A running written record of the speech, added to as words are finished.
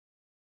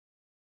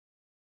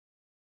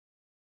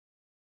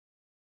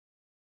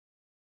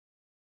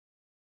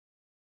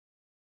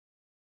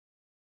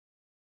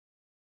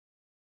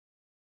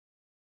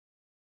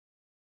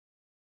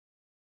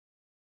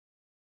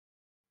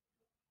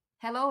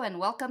Hello and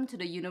welcome to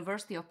the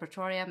University of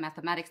Pretoria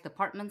Mathematics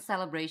Department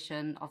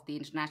celebration of the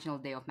International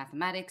Day of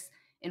Mathematics,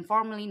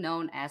 informally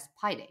known as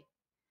Pi Day.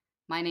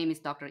 My name is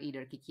Dr.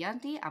 Ider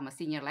Kikianti. I'm a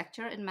senior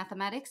lecturer in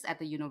mathematics at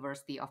the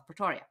University of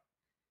Pretoria.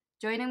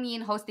 Joining me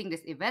in hosting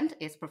this event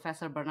is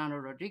Professor Bernardo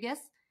Rodrigues,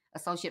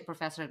 Associate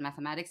Professor in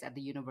Mathematics at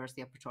the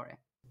University of Pretoria.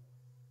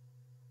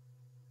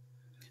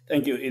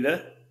 Thank you,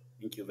 Ider.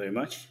 Thank you very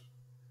much.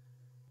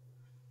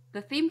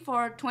 The theme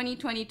for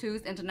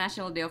 2022's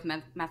International Day of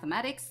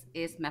Mathematics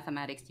is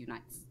Mathematics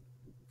Unites.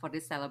 For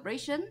this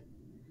celebration,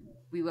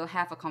 we will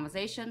have a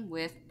conversation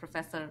with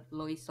Professor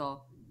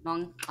Loyiso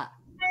Nongxa,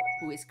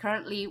 who is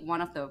currently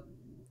one of the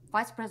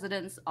vice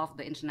presidents of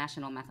the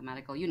International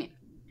Mathematical Union.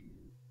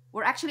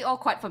 We're actually all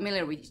quite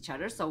familiar with each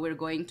other, so we're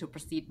going to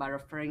proceed by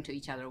referring to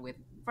each other with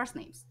first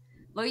names.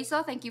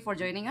 Loyiso, thank you for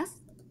joining us.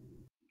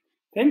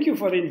 Thank you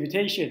for the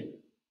invitation.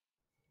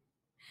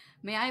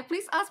 May I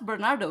please ask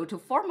Bernardo to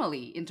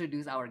formally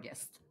introduce our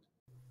guest?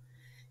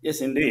 Yes,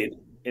 indeed.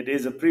 It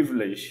is a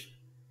privilege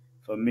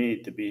for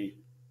me to be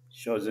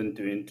chosen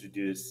to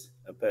introduce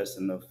a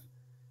person of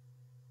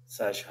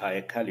such high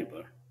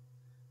caliber,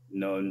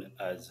 known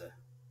as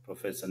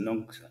Professor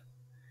Nongxa.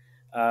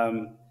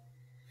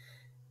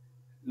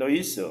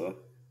 Loyiso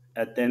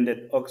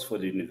attended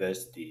Oxford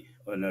University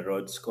on a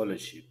Rhodes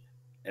Scholarship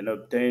and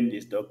obtained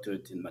his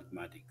doctorate in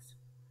mathematics.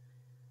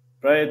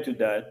 Prior to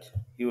that,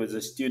 he was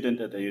a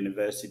student at the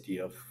University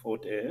of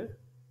Fort Hare,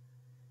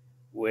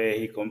 where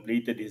he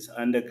completed his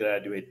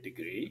undergraduate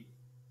degree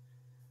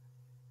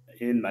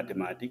in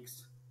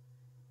mathematics,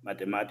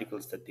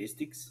 mathematical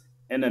statistics,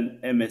 and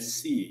an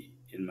M.Sc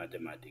in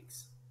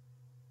mathematics.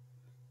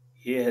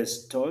 He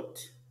has taught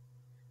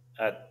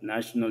at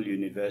National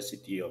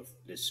University of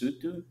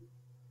Lesotho,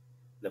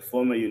 the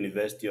former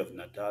University of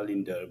Natal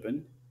in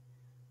Durban,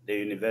 the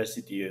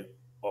University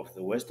of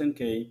the Western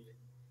Cape,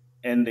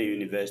 and the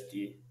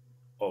University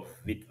of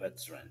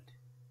Witwatersrand.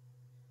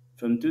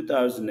 From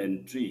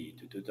 2003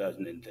 to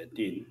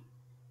 2013,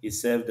 he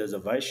served as a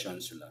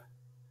Vice-Chancellor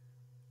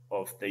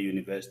of the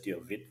University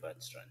of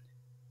Witwatersrand.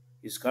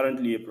 He is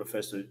currently a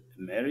Professor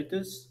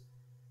Emeritus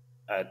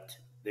at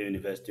the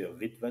University of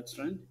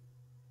Witwatersrand,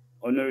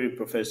 Honorary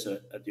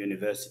Professor at the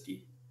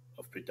University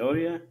of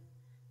Pretoria,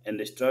 and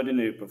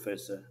Extraordinary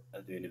Professor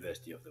at the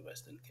University of the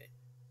Western Cape.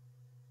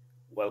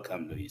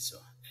 Welcome,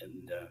 Loyiso.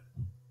 And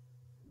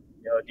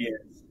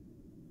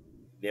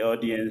the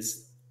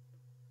audience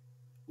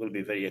will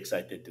be very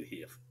excited to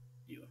hear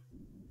you.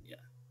 Yeah.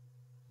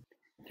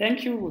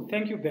 Thank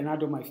you,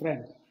 Bernardo, my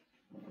friend.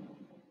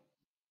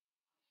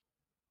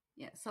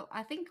 Yeah, so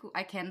I think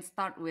I can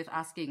start with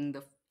asking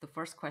the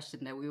first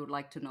question that we would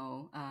like to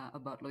know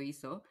about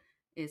Loyiso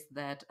is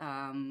that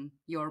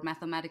your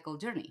mathematical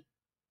journey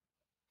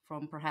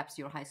from perhaps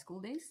your high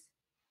school days?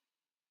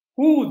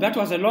 Oh, that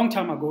was a long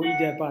time ago,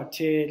 Ida, but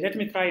let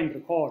me try and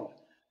recall.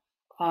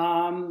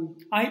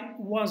 I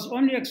was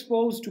only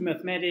exposed to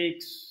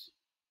mathematics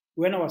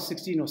when I was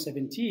 16 or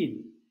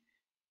 17,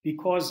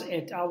 because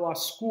at our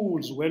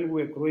schools, when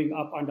we were growing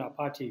up under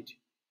apartheid,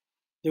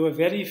 there were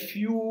very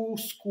few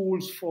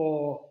schools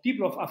for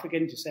people of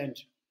African descent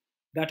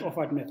that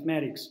offered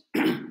mathematics.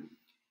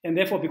 And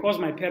therefore, because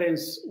my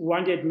parents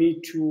wanted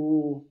me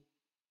to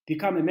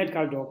become a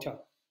medical doctor,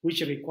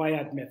 which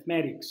required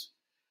mathematics,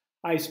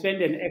 I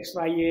spent an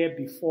extra year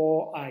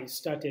before I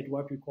started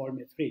what we call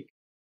matric.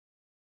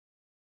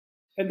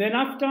 And then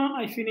after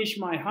I finished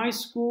my high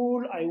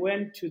school, I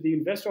went to the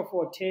University of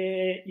Fort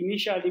Hare,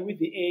 initially with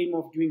the aim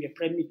of doing a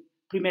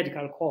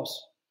pre-medical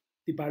course,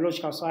 the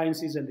biological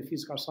sciences and the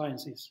physical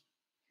sciences.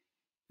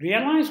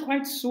 Realized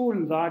quite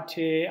soon that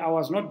I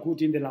was not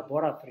good in the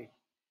laboratory,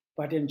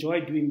 but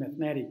enjoyed doing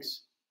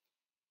mathematics.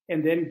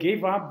 And then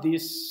gave up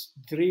this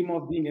dream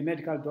of being a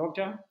medical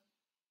doctor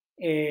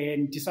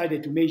and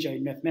decided to major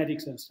in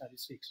mathematics and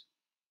statistics.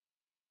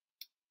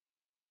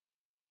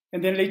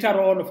 And then later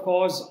on, of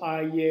course,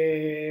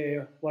 I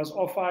was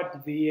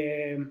offered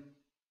the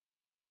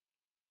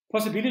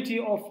possibility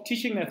of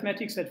teaching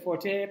mathematics at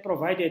Fort Hare,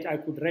 provided I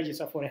could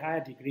register for a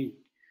higher degree,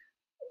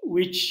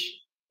 which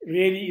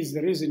really is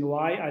the reason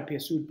why I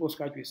pursued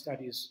postgraduate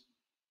studies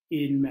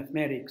in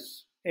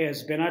mathematics.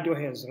 As Bernardo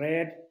has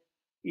read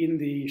in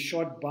the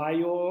short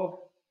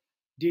bio,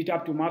 did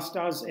up to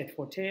master's at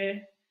Fort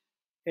Hare,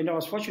 and I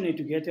was fortunate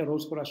to get a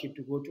Rhodes Scholarship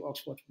to go to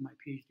Oxford for my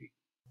PhD.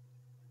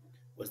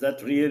 Was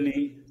that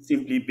really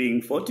simply being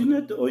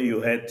fortunate, or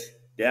you had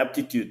the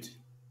aptitude?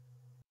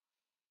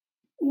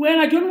 Well,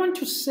 I don't want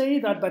to say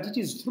that, but it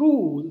is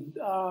true.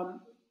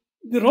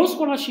 The Rhodes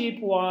Scholarship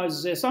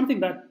was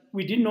something that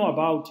we didn't know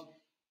about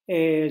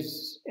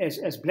as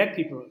Black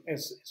people,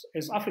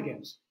 as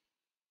Africans.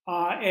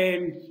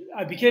 And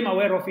I became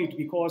aware of it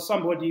because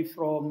somebody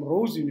from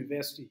Rhodes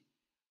University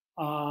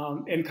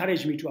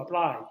encouraged me to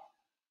apply.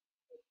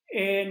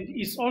 And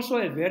it's also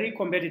a very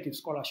competitive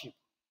scholarship.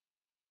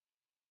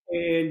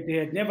 And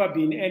there had never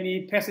been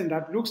any person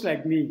that looks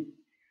like me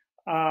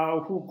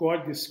who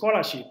got the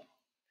scholarship.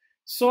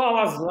 So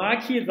I was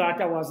lucky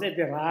that I was at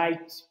the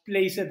right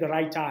place at the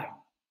right time.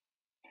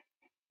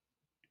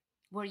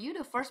 Were you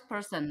the first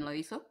person,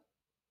 Loyiso?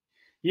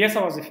 Yes,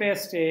 I was the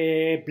first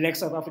Black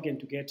South African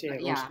to get a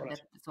Rhodes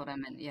Scholarship. That's what I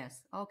meant.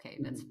 Yes. Okay,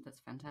 that's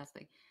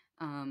fantastic.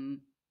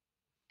 And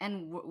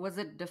was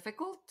it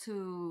difficult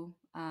to?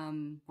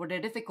 Were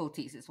there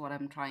difficulties? Is what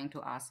I'm trying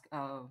to ask.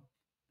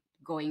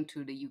 Going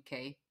to the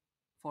UK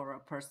for a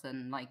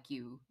person like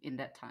you in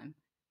that time.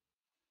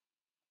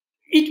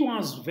 It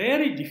was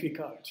very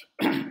difficult.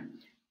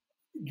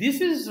 This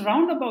is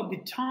round about the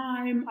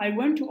time I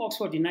went to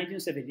Oxford in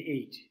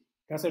 1978.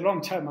 That's a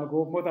long time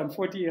ago, more than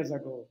 40 years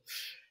ago.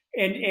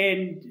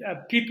 And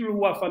people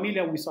who are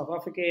familiar with South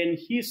African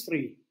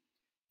history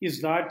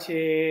is that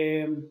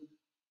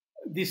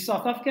the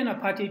South African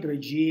apartheid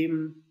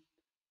regime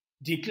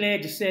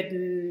declared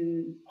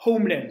certain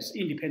homelands,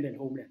 independent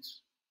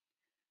homelands.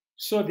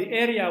 So the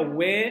area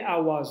where I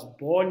was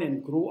born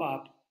and grew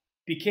up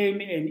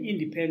became an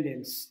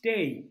independent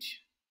state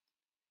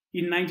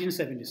in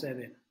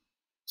 1977.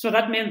 So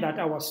that meant that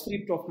I was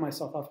stripped of my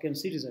South African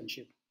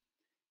citizenship.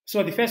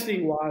 So the first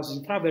thing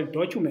was travel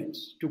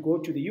documents to go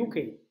to the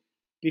UK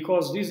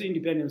because these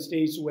independent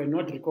states were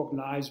not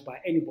recognized by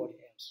anybody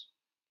else.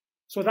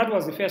 So that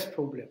was the first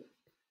problem.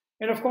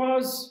 And of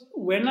course,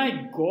 when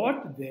I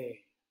got there,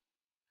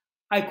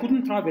 I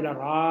couldn't travel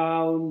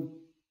around,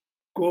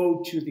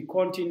 go to the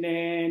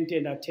continent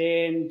and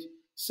attend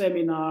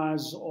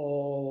seminars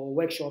or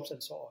workshops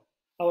and so on.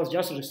 I was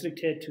just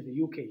restricted to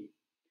the UK.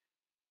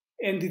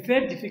 And the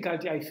third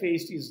difficulty I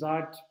faced is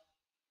that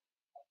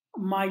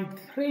my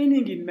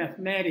training in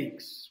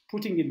mathematics,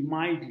 putting it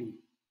mildly,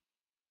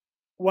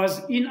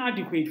 was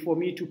inadequate for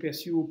me to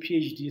pursue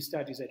PhD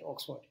studies at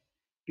Oxford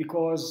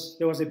because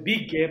there was a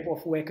big gap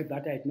of work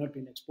that I had not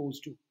been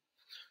exposed to.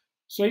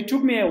 So it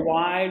took me a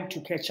while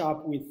to catch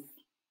up with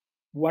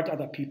what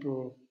other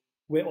people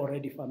were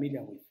already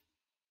familiar with.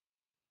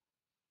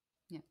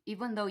 Yeah,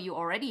 even though you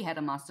already had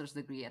a master's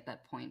degree at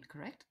that point,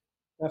 correct?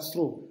 That's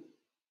true.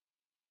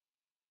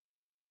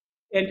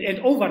 And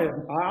over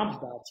and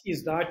above that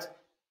is that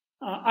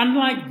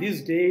unlike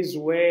these days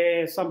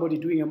where somebody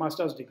doing a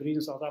master's degree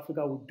in South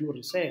Africa would do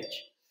research,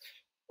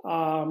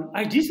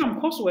 I did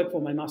some coursework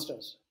for my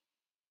master's.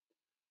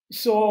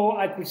 So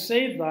I could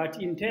say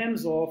that in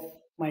terms of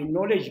my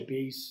knowledge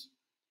base,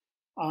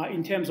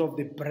 in terms of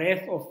the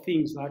breadth of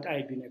things that I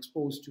had been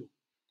exposed to,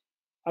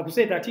 I could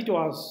say that it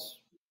was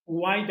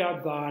wider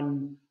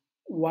than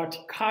what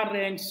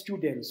current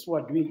students who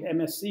are doing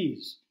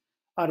MSCs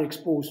are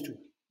exposed to.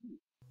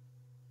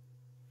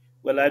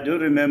 Well, I do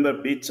remember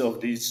bits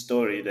of this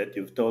story that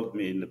you've told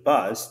me in the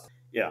past.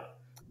 Yeah.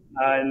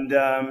 And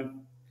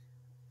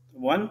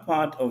one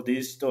part of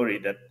this story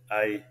that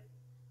I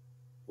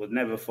would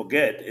never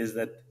forget is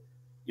that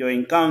your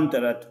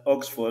encounter at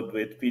Oxford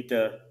with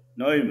Peter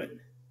Neumann,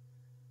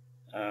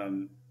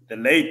 the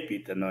late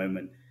Peter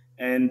Neumann,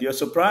 and your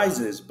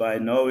surprises by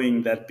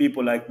knowing that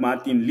people like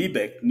Martin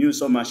Liebeck knew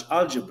so much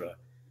algebra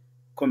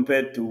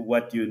compared to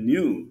what you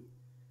knew,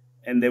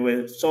 and they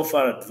were so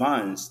far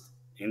advanced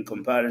in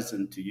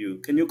comparison to you.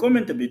 Can you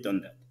comment a bit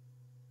on that?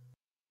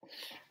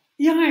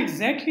 Yeah,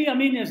 exactly. I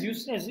mean, as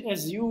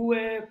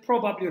you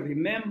probably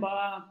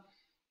remember,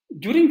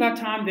 during that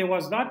time there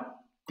was that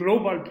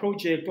global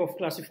project of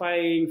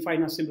classifying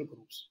finite simple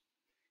groups,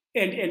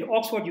 and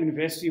Oxford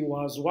University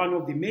was one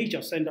of the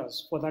major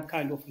centers for that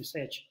kind of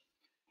research.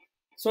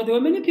 So there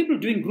were many people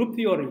doing group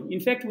theory. In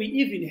fact, we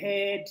even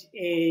had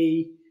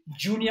a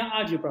junior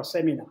algebra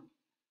seminar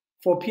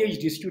for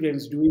PhD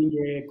students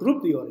doing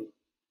group theory.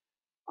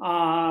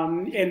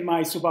 And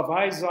my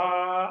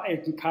supervisor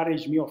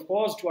encouraged me, of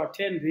course, to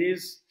attend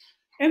this.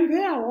 And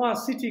there I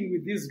was sitting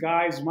with these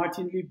guys,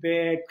 Martin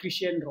Liebeck,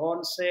 Christian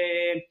Ronse,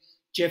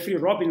 Jeffrey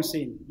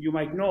Robinson. You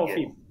might know of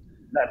him.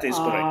 That is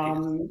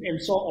correct. And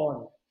so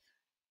on.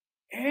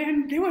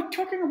 And they were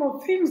talking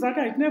about things that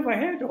I'd never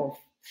heard of.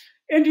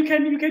 And you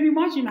can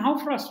imagine how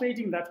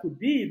frustrating that could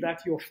be,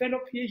 that your fellow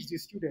PhD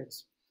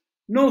students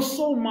know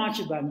so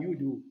much than you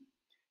do.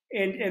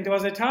 And there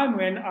was a time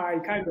when I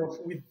kind of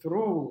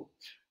withdrew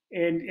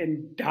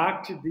and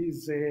ducked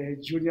these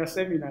junior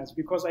seminars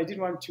because I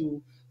didn't want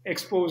to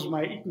expose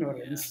my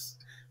ignorance.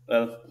 Yeah.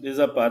 Well, these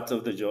are parts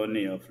of the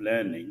journey of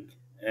learning.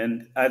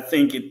 And I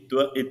think it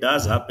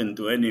does happen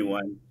to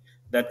anyone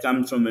that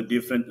comes from a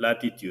different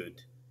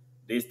latitude.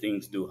 These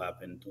things do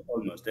happen to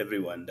almost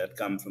everyone that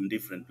comes from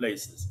different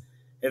places,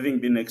 having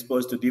been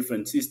exposed to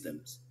different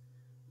systems.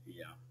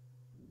 Yeah.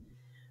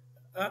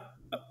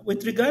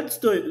 With regards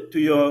to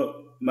your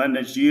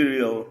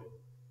managerial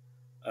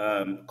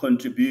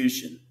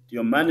contribution,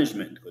 your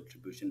management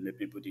contribution, let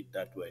me put it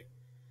that way,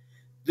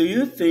 do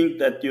you think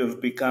that you've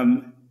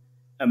become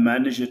a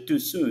manager too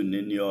soon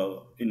in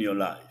your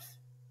life?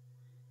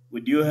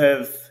 Would you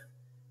have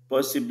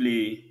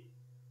possibly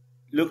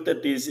looked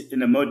at this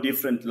in a more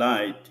different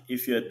light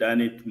if you had done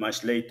it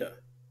much later?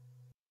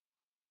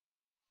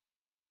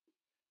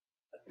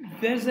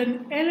 There's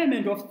an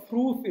element of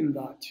truth in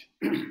that.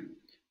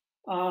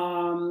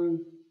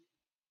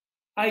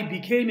 I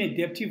became a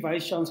deputy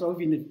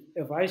vice-chancellor, even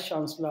a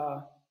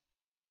vice-chancellor,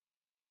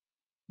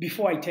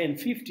 before I turned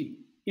 50,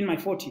 in my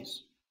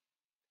 40s.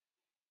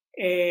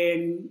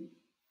 And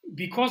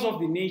because of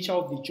the nature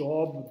of the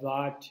job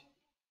that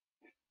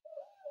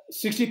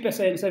 60%,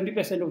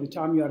 70% of the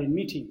time you are in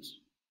meetings.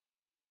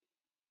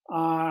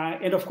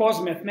 And of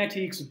course,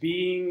 mathematics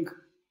being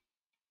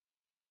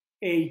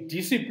a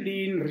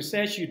discipline,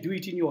 research, you do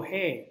it in your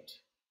head.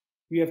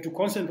 You have to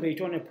concentrate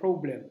on a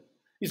problem.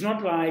 It's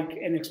not like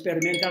an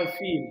experimental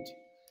field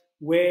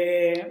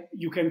where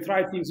you can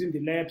try things in the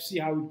lab, see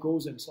how it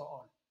goes, and so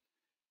on.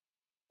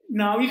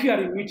 Now, if you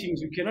are in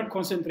meetings, you cannot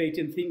concentrate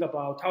and think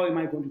about how am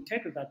I going to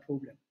tackle that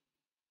problem.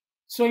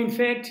 So in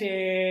fact,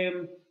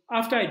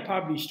 after I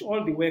published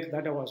all the work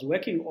that I was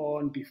working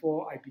on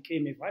before I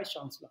became a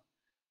vice-chancellor,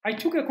 I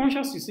took a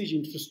conscious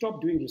decision to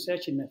stop doing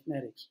research in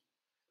mathematics.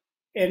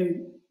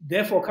 And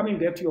therefore, coming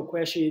back to your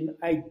question,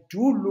 I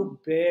do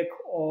look back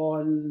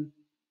on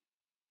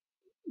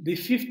the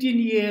 15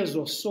 years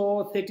or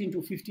so, 13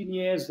 to 15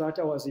 years that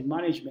I was in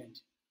management,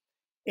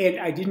 and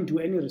I didn't do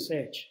any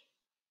research.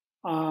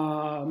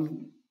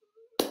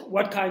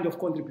 What kind of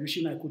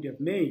contribution I could have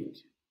made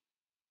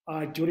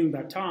during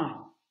that time.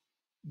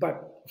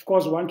 But of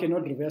course, one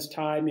cannot reverse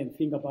time and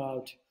think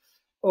about,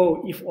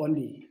 oh, if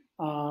only.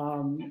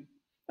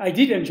 I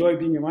did enjoy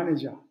being a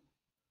manager.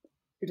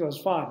 It was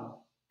fun,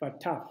 but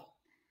tough.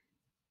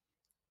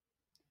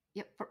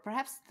 Yeah,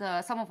 perhaps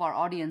some of our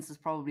audiences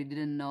probably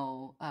didn't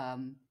know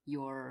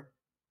your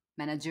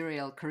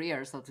managerial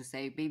career, so to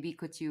say. Maybe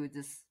could you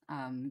just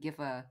give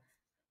a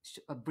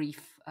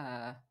brief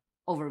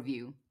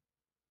overview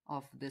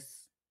of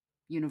this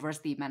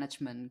university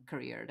management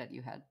career that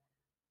you had?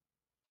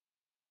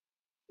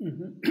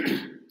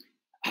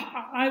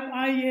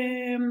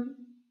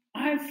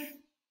 I've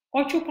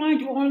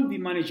occupied all the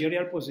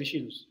managerial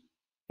positions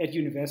at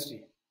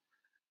university.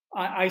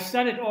 I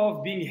started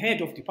off being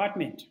head of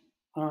department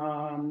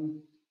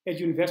at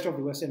University of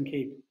the Western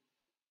Cape.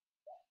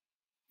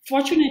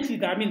 Fortunately,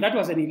 that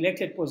was an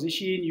elected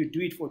position. You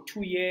do it for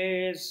 2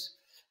 years,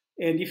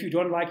 and if you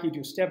don't like it,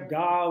 you step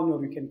down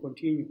or you can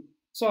continue.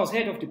 So I was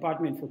head of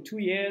department for 2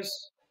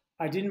 years.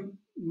 I didn't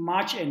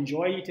much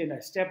enjoy it, and I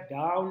stepped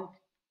down.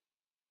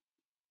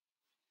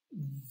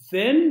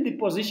 Then the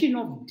position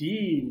of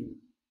dean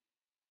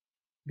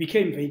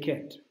became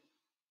vacant.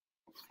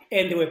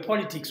 And there were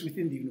politics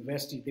within the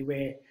university.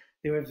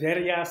 There were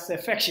various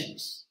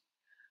factions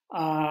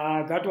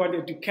that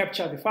wanted to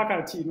capture the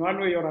faculty in one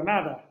way or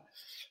another.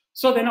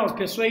 So then I was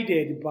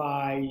persuaded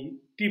by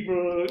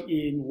people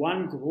in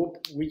one group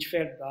which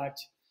felt that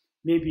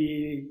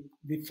maybe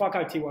the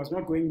faculty was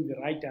not going in the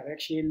right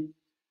direction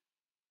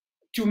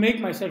to make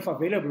myself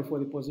available for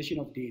the position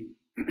of dean.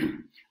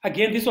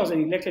 Again, this was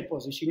an elected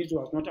position. It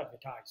was not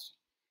advertised.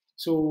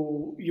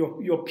 So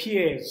your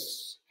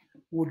peers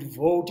would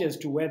vote as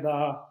to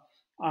whether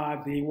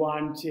they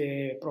want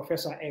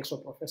Professor X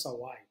or Professor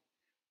Y.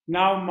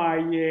 Now,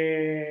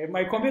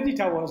 my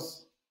competitor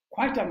was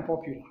quite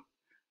unpopular.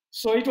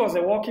 So it was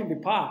a walk in the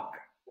park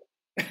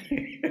to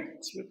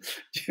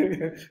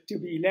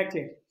be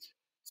elected.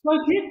 So I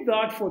did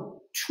that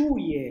for 2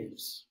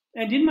 years.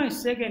 And in my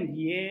second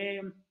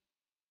year,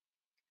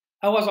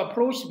 I was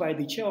approached by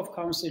the chair of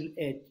council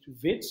at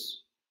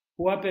Wits,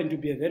 who happened to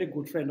be a very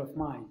good friend of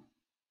mine,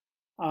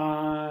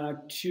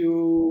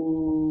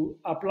 to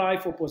apply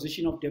for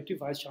position of Deputy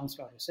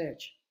Vice-Chancellor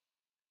Research.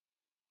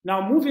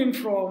 Now, moving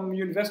from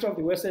University of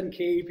the Western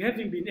Cape,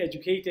 having been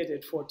educated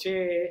at Fort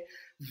Hare,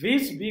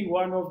 Wits being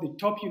one of the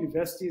top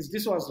universities,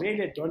 this was really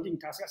a daunting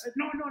task. I said,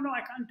 no,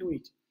 I can't do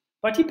it.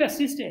 But he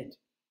persisted.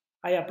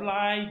 I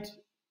applied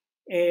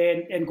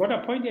and got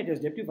appointed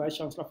as Deputy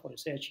Vice-Chancellor for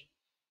Research,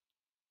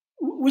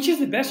 which is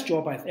the best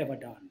job I've ever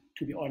done,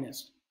 to be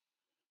honest,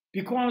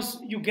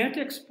 because you get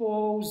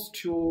exposed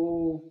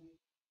to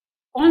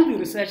all the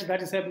research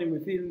that is happening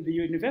within the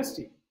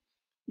university,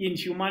 in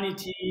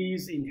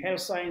humanities, in health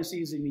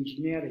sciences, in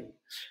engineering.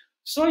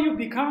 So you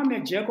become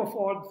a jack of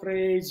all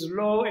trades,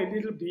 know a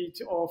little bit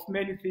of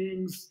many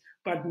things,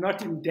 but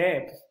not in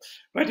depth.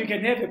 But you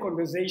can have a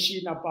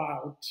conversation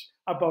about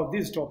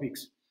these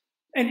topics.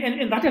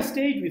 And that has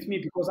stayed with me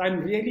because I'm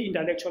really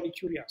intellectually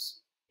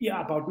curious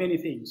about many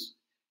things.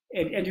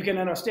 And you can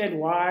understand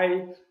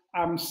why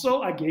I'm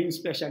so against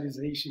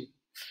specialization.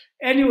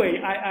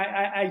 Anyway,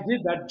 I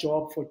did that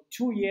job for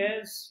 2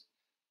 years.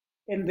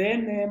 And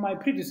then my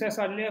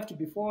predecessor left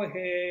before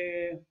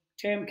her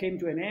term came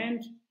to an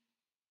end.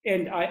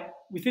 And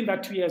within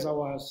that 2 years,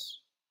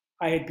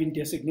 I had been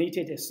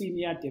designated a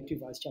senior deputy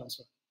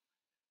vice-chancellor.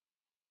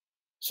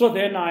 So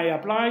then I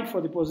applied for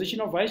the position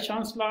of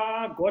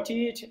vice-chancellor, got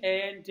it,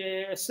 and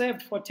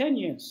served for 10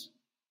 years,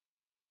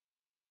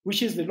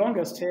 which is the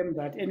longest term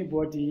that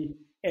anybody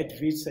at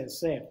Wits has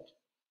served.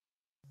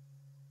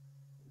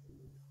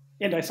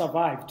 And I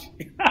survived.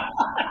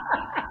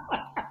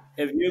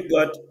 Have you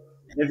got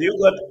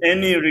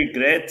any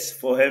regrets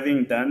for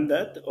having done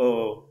that,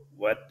 or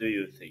what do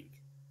you think?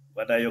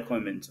 What are your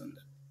comments on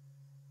that?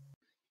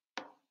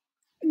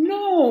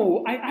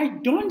 No, I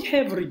don't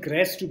have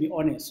regrets, to be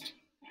honest.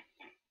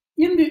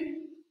 In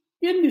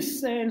the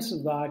sense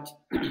that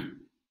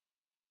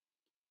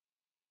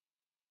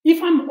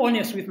if I'm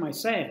honest with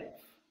myself,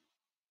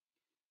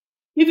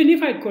 even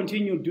if I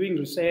continue doing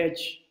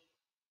research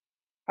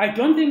I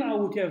don't think I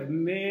would have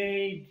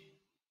made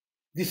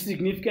the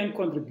significant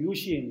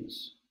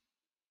contributions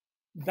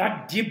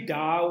that deep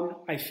down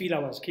I feel I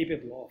was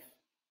capable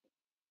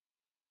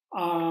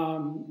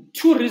of.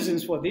 Two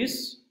reasons for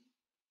this.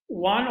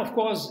 One, of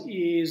course,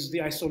 is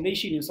the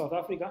isolation in South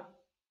Africa.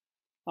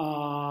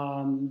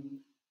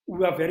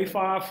 We are very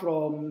far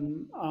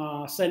from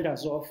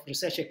centers of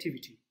research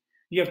activity.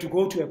 You have to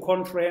go to a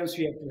conference,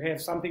 you have to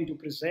have something to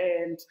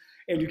present,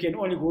 and you can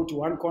only go to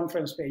one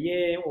conference per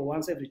year or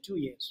once every 2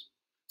 years.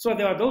 So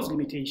there are those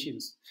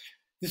limitations.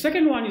 The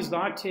second one is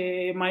that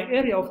my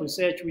area of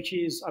research, which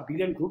is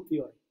abelian group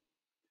theory,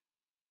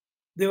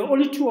 there were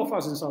only two of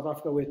us in South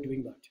Africa who were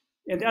doing that.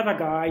 And the other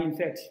guy, in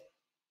fact,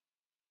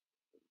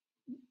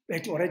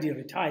 had already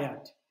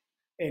retired,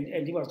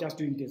 and he was just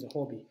doing it as a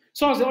hobby.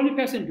 So I was the only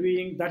person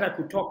doing that I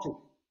could talk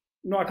to.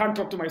 No, I can't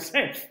talk to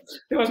myself.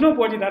 There was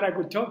nobody that I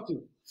could talk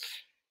to.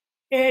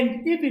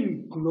 And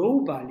even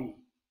globally,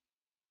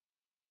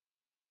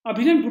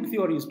 abelian group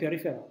theory is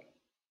peripheral.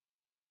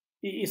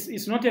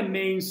 It's not a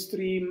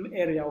mainstream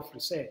area of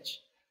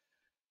research.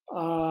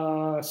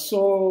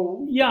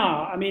 So yeah,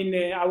 I mean,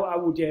 I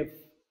would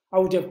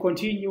have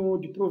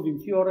continued proving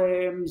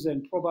theorems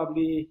and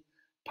probably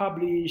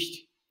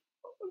published.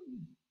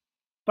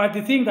 But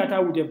the thing that I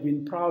would have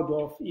been proud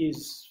of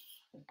is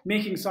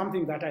making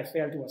something that I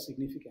felt was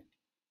significant.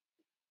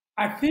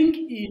 I think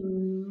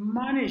in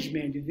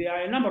management, there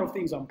are a number of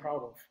things I'm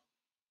proud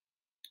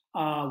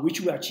of,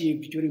 which we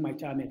achieved during my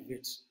time at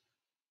Wits.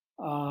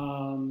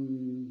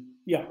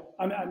 Yeah,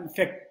 in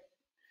fact,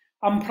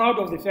 I'm proud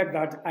of the fact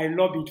that I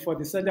lobbied for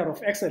the Center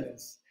of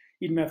Excellence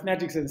in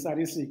Mathematics and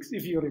Statistics,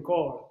 if you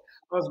recall.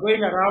 I was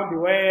going around the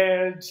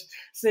world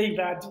saying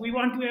that we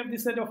want to have the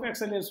Center of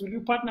Excellence. Will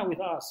you partner with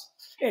us?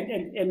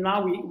 And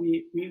now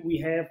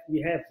we have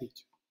it.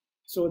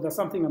 So that's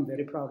something I'm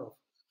very proud of,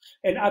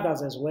 and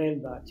others as well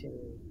that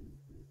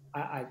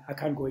I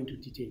can't go into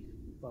detail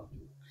about.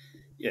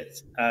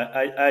 Yes,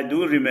 I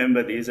do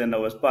remember this, and I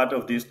was part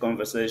of this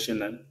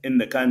conversation in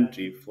the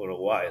country for a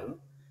while.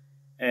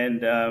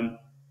 And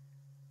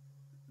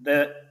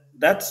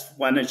that's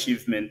one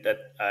achievement that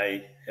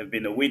I have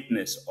been a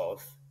witness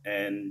of.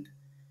 And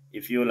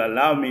if you'll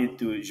allow me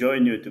to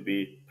join you to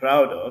be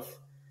proud of,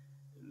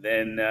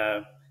 then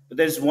but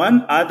there's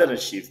one other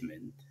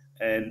achievement.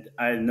 And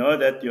I know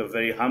that you're a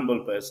very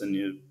humble person.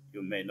 You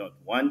may not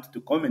want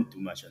to comment too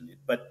much on it,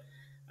 but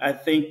I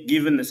think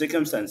given the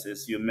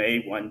circumstances, you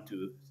may want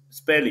to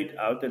spell it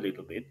out a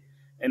little bit.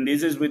 And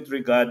this is with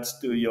regards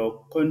to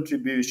your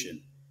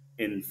contribution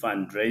in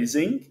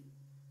fundraising,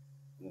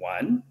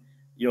 one,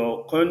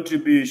 your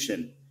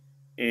contribution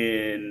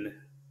in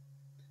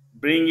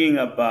bringing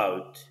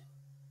about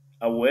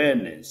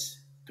awareness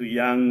to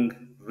young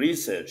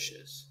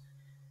researchers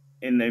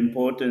in the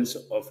importance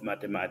of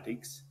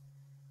mathematics,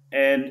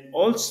 and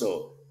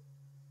also,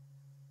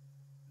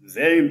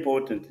 very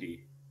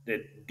importantly,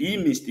 the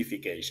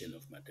demystification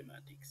of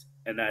mathematics.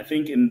 And I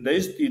think in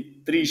these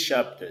three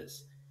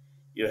chapters,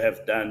 you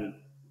have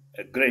done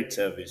a great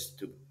service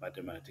to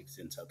mathematics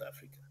in South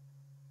Africa.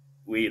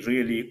 We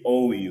really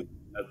owe you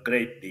a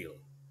great deal.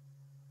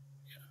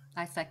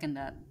 I second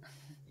that.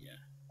 Yeah.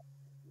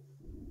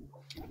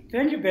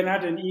 Thank you,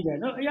 Bernard and Ida.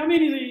 No, I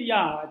mean,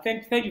 yeah,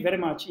 thank you very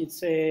much.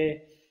 It's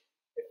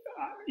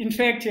in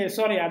fact,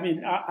 sorry, I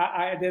mean,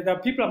 the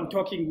people I'm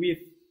talking with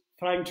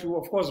trying to,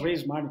 of course,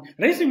 raise money.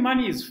 Raising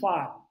money is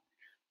fun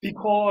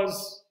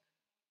because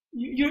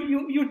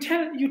you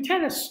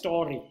tell a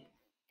story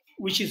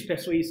which is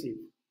persuasive.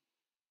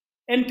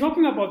 And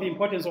talking about the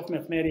importance of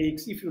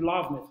mathematics, if you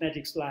love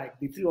mathematics like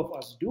the three of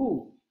us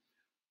do,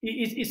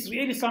 it's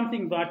really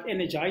something that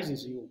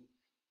energizes you.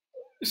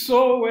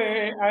 So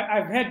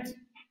I've had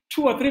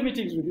 2 or 3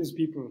 meetings with these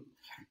people.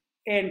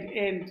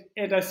 And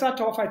I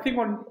start off, I think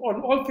on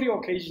all 3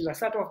 occasions, I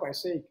start off by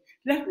saying,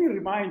 let me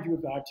remind you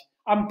that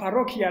I'm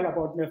parochial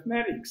about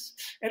mathematics.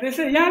 And they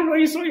say, yeah,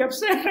 Loyiso, you have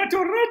said that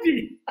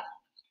already.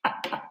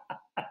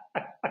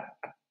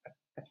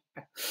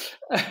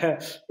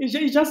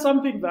 It's just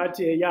something that,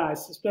 yeah,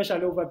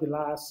 especially over the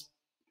last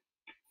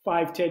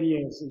 5, 10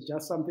 years, it's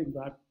just something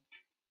that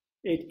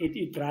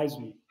it drives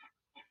me.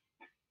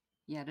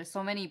 Yeah, there's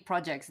so many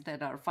projects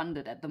that are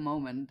funded at the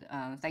moment,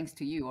 thanks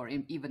to you, or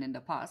even in the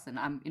past. And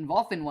I'm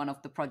involved in one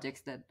of the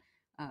projects that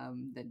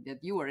that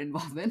you were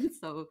involved in.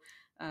 So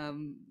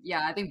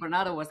yeah, I think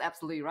Bernardo was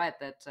absolutely right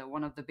that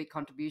one of the big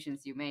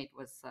contributions you made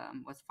was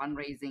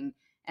fundraising,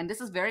 and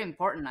this is very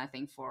important, I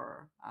think,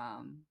 for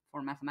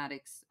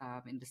mathematics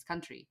in this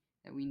country,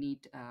 that we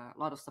need a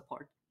lot of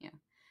support. Yeah.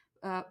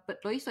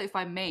 But Loyiso, if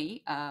I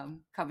may,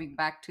 coming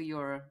back to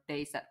your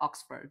days at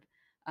Oxford,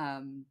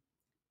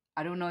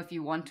 I don't know if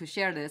you want to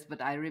share this,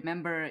 but I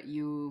remember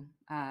you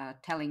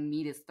telling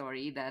me this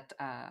story that,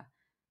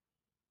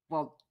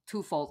 well,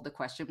 twofold the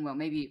question. Well,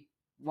 maybe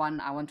one,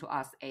 I want to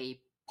ask a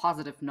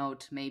positive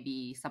note,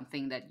 maybe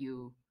something that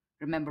you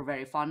remember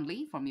very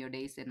fondly from your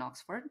days in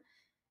Oxford.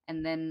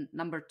 And then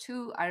number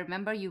 2, I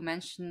remember you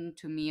mentioned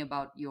to me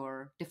about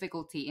your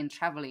difficulty in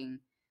traveling,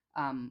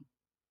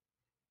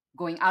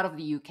 going out of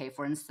the UK,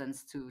 for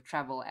instance, to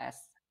travel as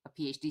a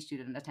PhD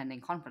student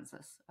attending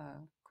conferences.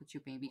 Could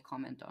you maybe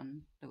comment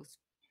on those?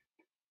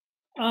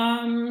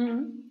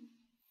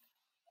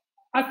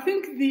 I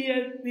think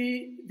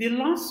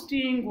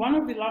one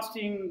of the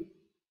lasting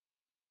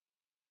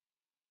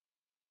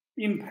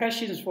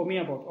impressions for me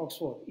about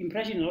Oxford,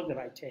 impression is not the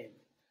right term,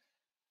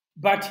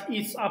 but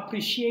it's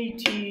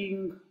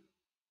appreciating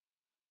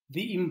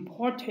the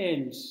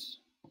importance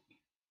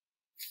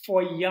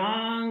for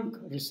young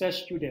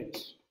research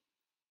students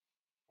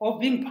of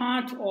being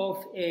part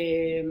of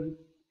a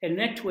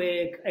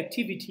network,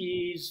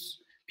 activities,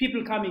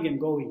 people coming and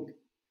going,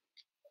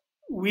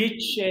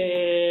 which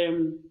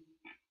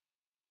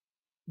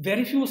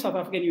very few South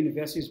African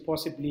universities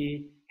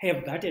possibly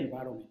have that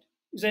environment.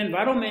 It's an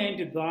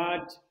environment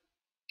that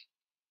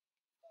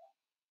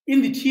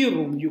in the tea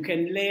room, you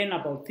can learn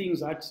about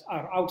things that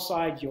are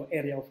outside your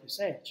area of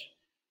research.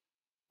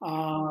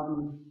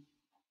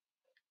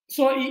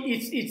 So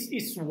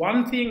it's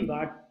one thing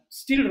that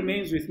still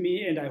remains with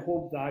me, and I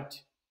hope that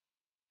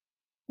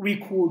we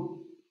could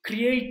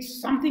create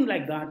something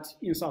like that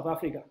in South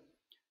Africa,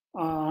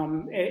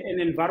 an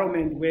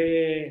environment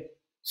where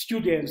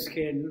students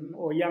can,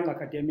 or young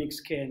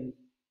academics can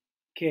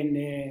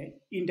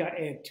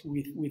interact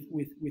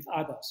with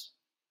others.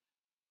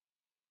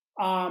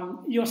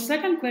 Your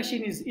second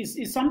question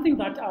is something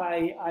that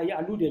I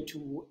alluded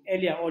to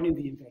earlier on in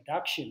the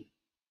introduction,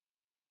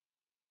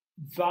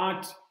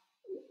 that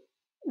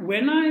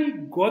when I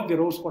got the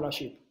Rhodes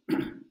Scholarship,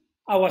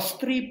 I was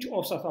stripped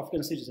of South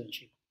African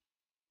citizenship.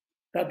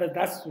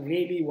 That's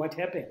really what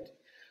happened.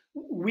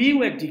 We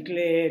were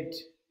declared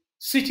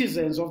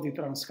citizens of the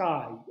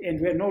Transkei,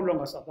 and we're no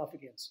longer South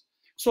Africans.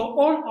 So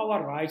all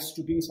our rights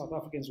to being South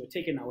Africans were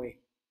taken away.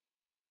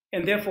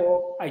 And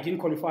therefore, I didn't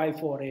qualify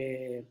for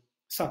a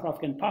South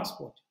African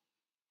passport.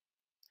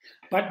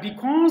 But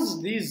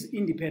because these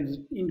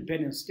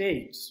independent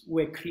states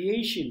were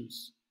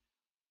creations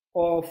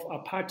of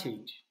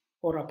apartheid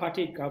or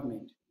apartheid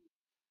government,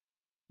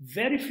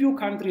 very few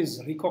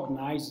countries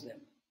recognized them.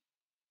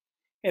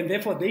 And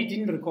therefore, they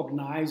didn't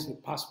recognize the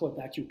passport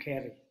that you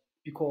carry,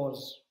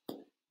 because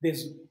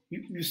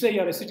you say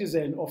you're a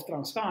citizen of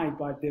Transkei,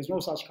 but there's no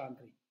such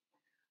country.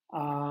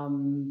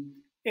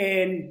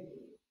 And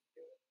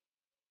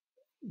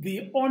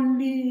the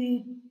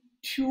only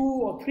 2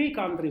 or 3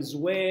 countries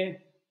where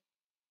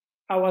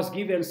I was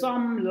given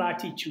some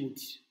latitude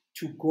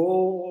to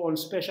go on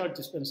special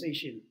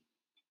dispensation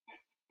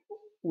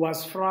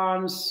was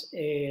France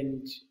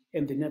and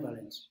the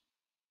Netherlands.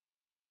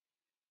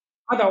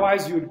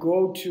 Otherwise, you'd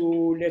go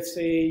to, let's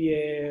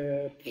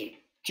say,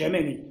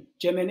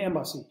 German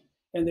embassy,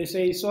 and they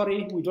say,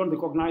 sorry, we don't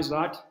recognize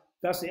that.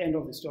 That's the end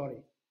of the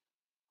story.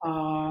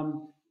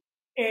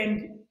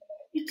 And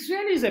it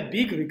really is a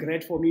big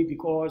regret for me,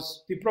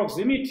 because the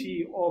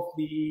proximity of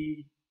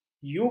the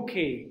UK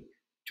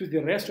to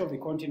the rest of the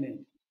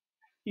continent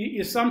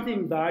is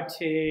something that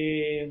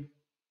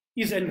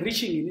is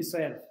enriching in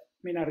itself.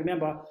 I mean, I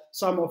remember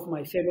some of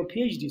my fellow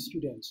PhD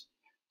students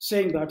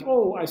saying that,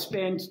 oh, I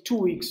spent 2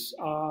 weeks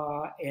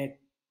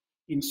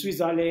in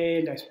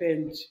Switzerland, I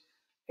spent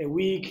a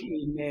week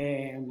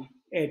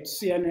at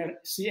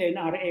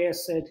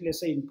CNRS,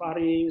 let's say in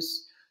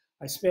Paris,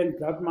 I spent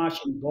that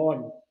much in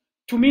Bonn.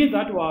 To me,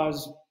 that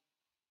was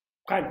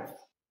kind of.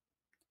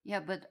 Yeah,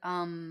 but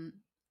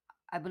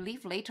I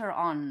believe later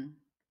on,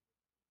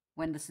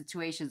 when the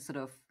situation sort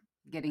of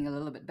getting a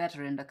little bit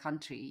better in the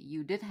country,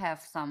 you did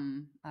have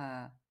some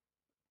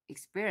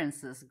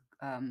experiences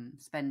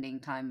spending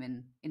time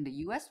in the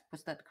US.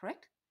 Was that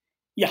correct?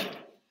 Yeah.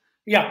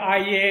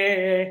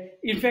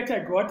 In fact, I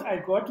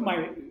got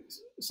my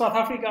South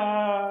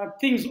Africa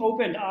things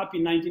opened up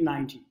in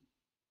 1990.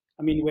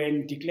 I mean,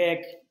 when de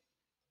Klerk,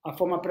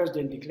 former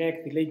President de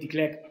Klerk, the late de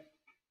Klerk,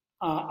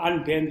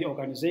 unbanned the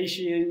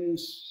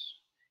organizations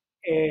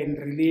and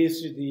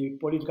released the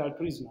political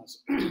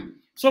prisoners.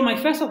 So my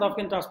first South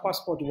African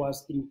passport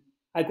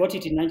I got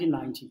it in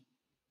 1990.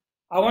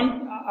 I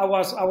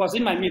was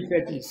in my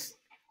mid-30s.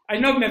 I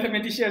know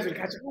mathematicians will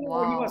catch, oh,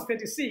 wow, he was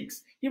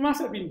 36. He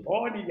must have been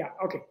born. Yeah,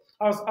 okay.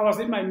 I was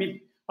in my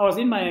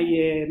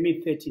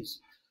mid-30s,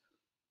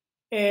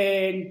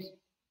 and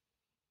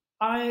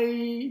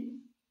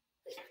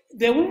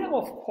there were,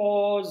 of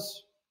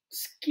course,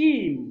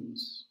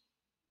 schemes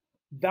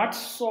that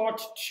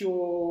sought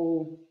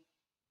to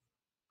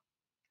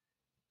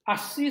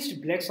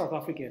assist Black South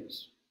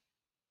Africans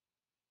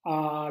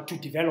to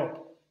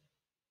develop.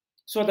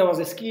 So there was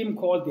a scheme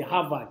called the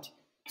Harvard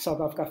South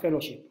Africa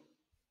Fellowship,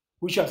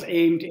 which was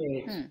aimed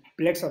at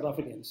Black South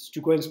Africans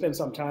to go and spend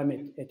some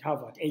time at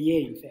Harvard, a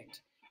year, in fact.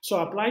 So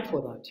I applied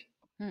for that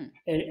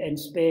and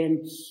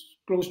spent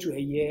close to a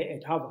year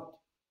at Harvard.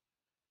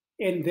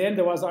 And then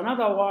there was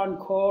another one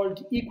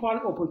called Equal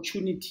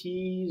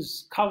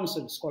Opportunities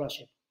Council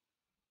Scholarship,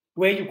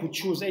 where you could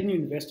choose any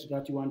university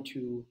that you want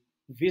to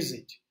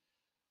visit.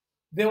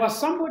 There was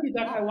somebody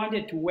that I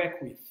wanted to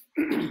work with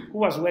who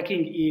was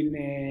working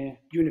in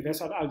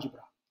universal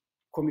algebra,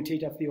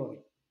 commutative theory,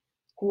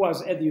 who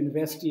was at the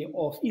University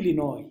of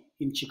Illinois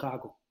in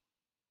Chicago.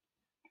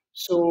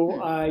 So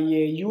I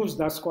used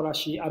that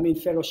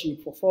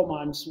fellowship for 4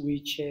 months,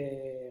 which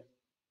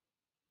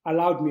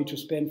allowed me to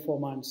spend 4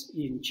 months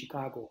in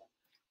Chicago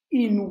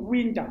in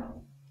winter.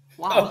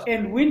 Wow.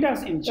 And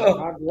winters in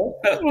Chicago,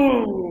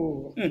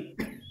 oh,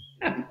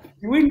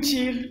 wind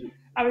chill.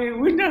 I mean,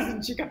 winters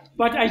in Chicago.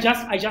 But I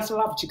just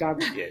love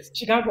Chicago. Yes.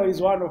 Chicago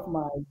is one of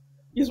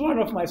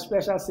my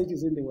special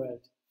cities in the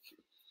world.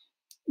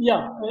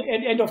 Yeah,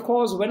 and of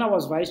course, when I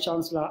was vice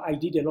chancellor, I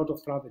did a lot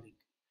of traveling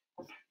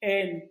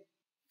and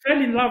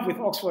fell in love with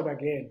Oxford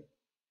again.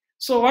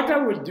 So what I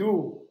would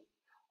do,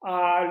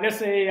 let's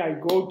say I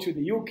go to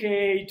the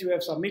UK to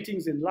have some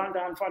meetings in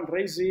London,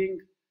 fundraising,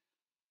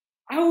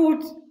 I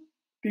would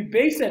be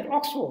based at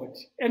Oxford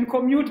and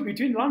commute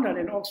between London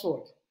and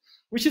Oxford,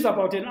 which is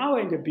about an hour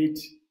and a bit,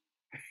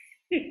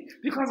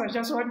 because I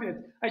just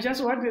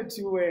wanted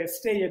to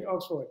stay at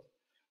Oxford,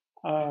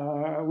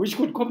 which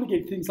could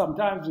complicate things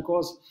sometimes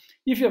because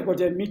if you've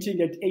got a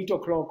meeting at 8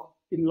 o'clock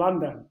in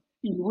London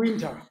in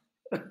winter,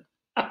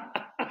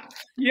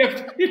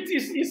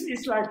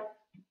 it's like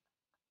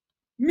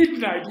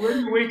midnight when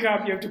you wake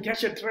up. You have to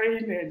catch a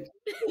train and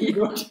you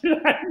go to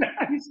London.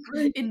 It's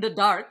crazy. In the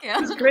dark, yeah.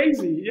 It's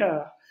crazy,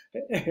 yeah.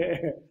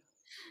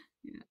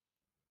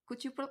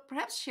 Could you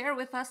perhaps share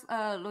with us,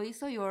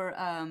 Loyiso,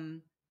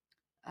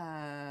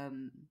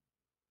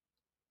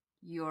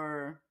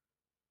 your,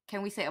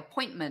 can we say,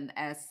 appointment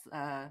as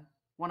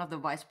one of the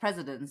vice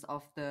presidents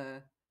of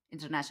the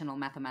International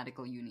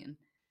Mathematical Union?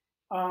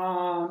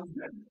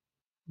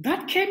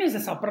 That came as a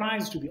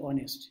surprise, to be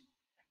honest.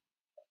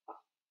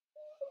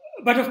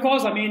 But of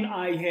course, I mean,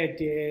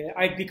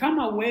 I'd become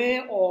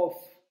aware of,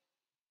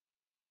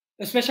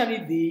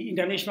 especially the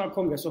International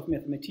Congress of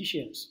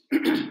Mathematicians.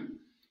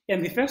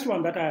 And the first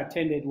one that I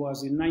attended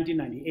was in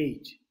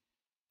 1998,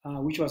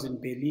 which was in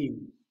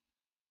Berlin.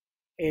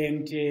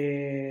 And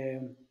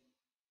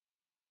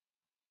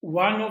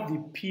one of the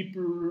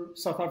people,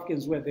 South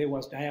Africans were there,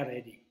 was Daya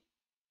Reddy,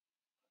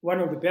 one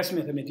of the best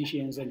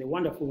mathematicians and a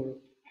wonderful,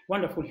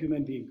 wonderful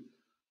human being.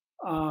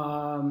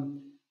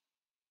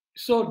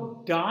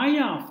 So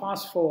Daya,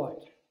 fast forward,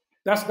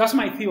 that's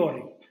my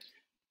theory.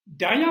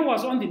 Daya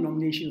was on the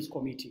nominations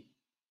committee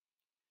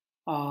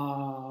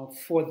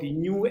for the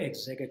new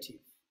executive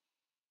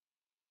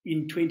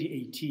in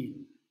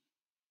 2018.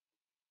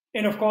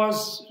 And of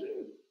course,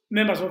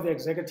 members of the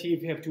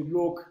executive have to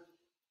look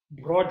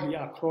broadly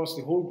across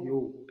the whole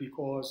globe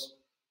because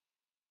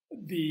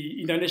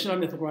the International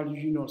Mathematical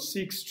Union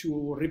seeks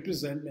to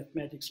represent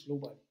mathematics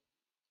globally.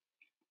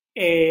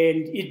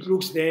 And it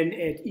looks then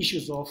at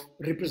issues of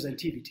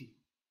representativity.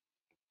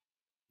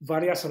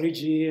 Various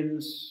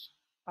regions,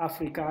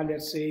 Africa,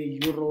 let's say,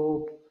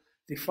 Europe,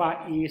 the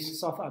Far East,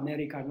 South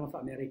America, North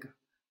America.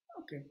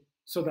 Okay,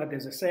 so that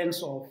there's a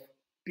sense of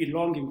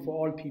belonging for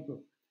all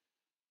people.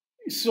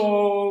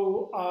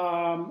 So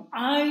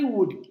I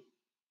would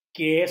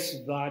guess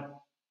that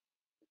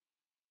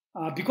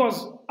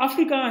because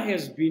Africa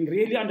has been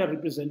really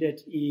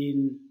underrepresented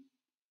in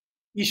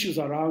issues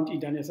around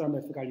International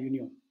Mathematical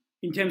Union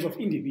in terms of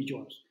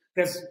individuals.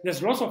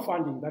 There's lots of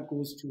funding that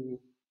goes to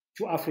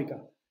Africa,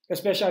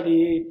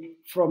 especially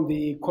from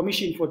the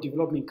Commission for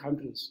Developing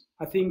Countries.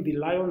 I think the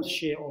lion's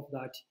share of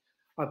that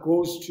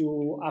goes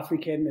to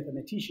African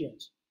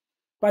mathematicians.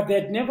 But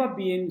there'd never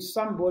been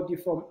somebody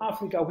from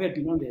Africa who had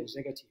been on the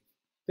executive.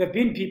 There have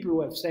been people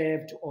who have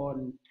served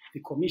on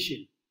the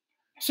commission.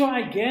 So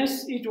I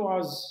guess it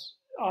was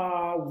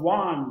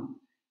one,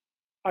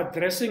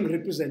 addressing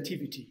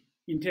representativity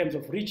in terms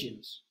of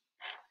regions.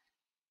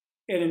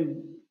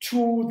 And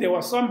two, there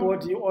was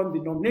somebody on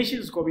the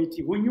nominations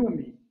committee who knew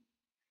me.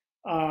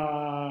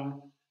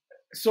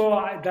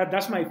 So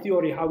that's my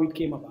theory, how it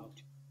came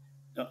about.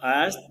 Now,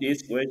 I asked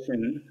this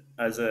question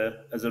as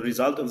a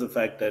result of the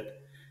fact that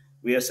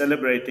we are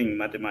celebrating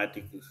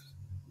Mathematics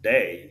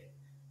Day,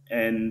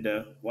 and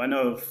one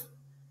of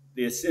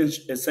the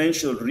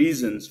essential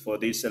reasons for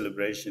this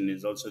celebration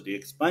is also the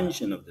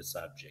expansion of the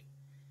subject.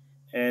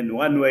 And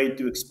one way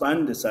to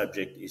expand the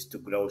subject is to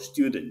grow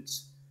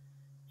students.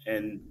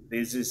 And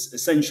this is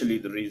essentially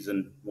the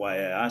reason why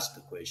I asked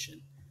the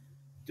question,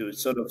 to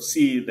sort of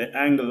see the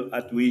angle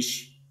at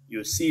which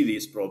you see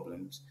these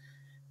problems,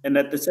 and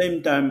at the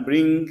same time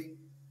bring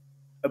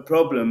a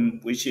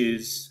problem which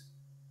is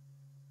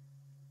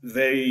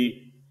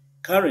very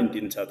current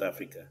in South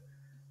Africa,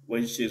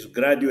 which is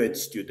graduate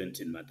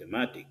students in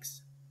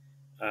mathematics.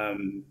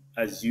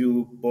 As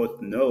you both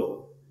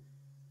know,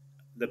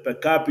 the per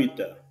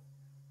capita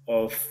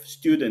of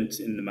students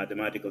in the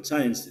mathematical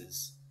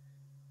sciences,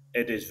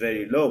 it is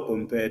very low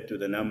compared to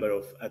the number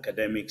of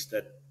academics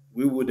that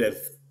we would have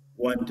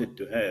wanted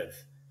to have.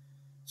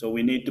 So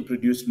we need to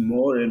produce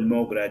more and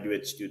more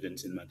graduate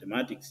students in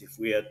mathematics if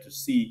we are to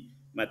see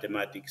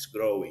mathematics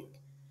growing.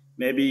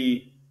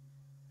 Maybe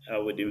I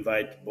would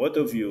invite both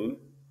of you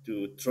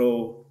to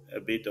throw a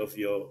bit of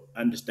your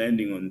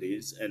understanding on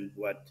this and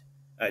what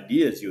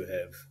ideas you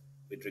have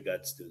with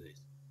regards to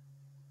this.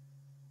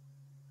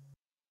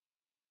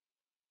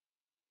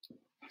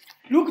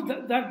 Look,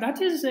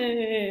 that is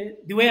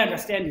the way I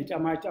understand it. I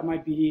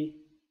might be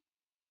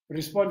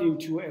responding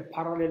to a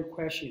parallel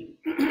question.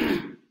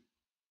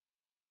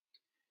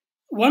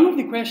 One of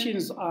the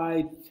questions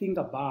I think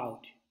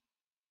about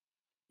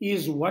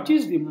is what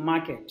is the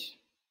market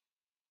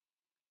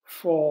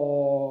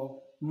for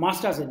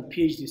master's and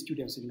PhD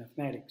students in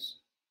mathematics?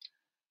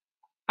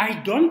 I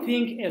don't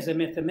think as a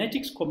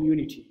mathematics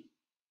community,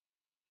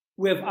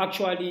 we have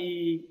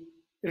actually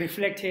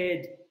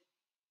reflected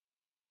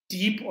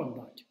deep on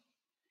that.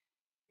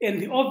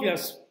 And the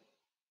obvious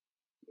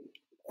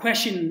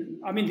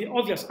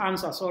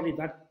answer,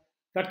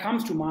 that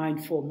comes to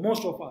mind for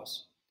most of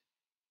us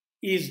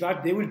is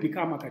that they will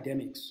become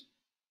academics.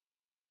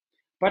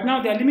 But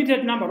now there are a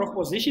limited number of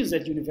positions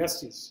at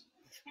universities,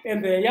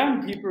 and there are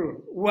young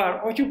people who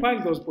are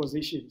occupying those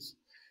positions.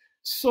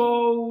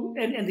 So,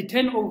 and the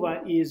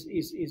turnover is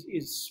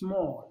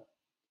small.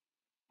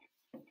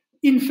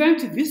 In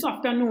fact, this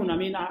afternoon,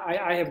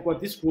 I have got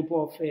this group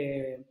of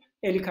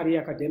early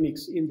career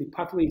academics in the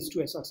Pathways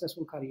to a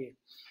Successful Career.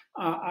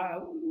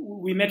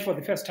 We met for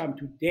the first time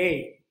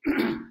today.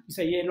 It's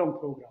a year-long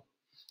program.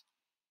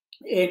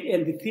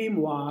 And the theme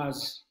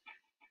was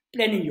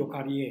planning your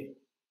career.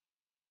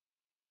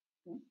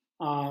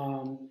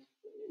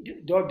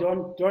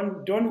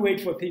 Don't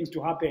wait for things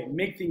to happen.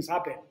 Make things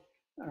happen.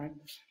 Right?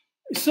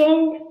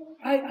 So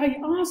I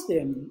asked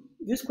them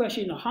this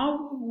question: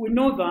 how we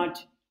know that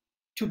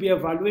to be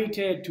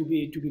evaluated, to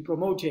be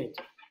promoted,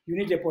 you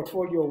need a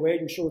portfolio where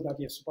you show that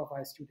you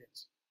supervise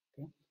students.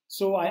 Okay?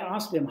 So I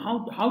asked them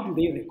how do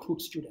they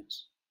recruit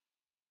students,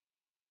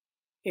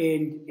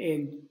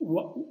 and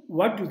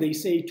what do they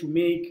say to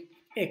make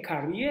a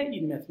career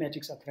in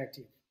mathematics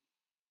attractive?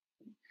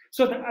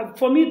 So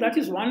for me, that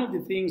is one of the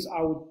things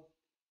I would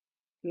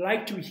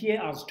like to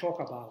hear us talk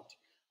about.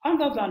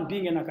 Other than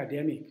being an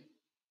academic,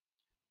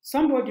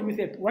 somebody with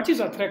what is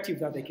attractive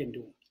that they can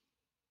do?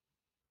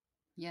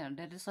 Yeah,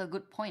 that is a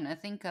good point. I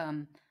think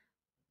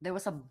there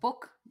was a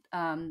book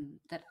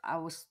that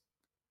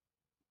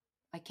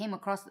I came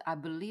across, I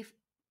believe,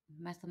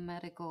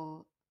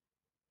 Mathematical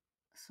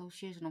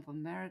Association of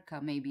America,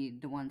 maybe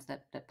the ones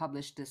that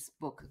published this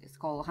book. It's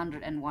called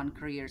 101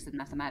 Careers in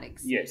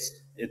Mathematics. Yes,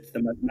 it's the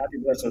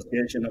Mathematical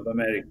Association of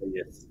America,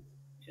 yes.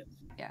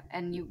 Yeah,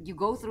 and you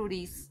go through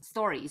these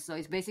stories. So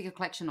it's basically a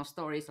collection of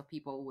stories of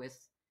people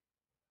with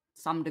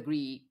some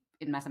degree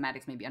in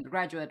mathematics, maybe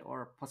undergraduate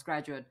or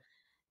postgraduate,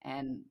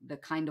 and the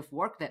kind of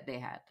work that they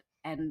had.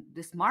 And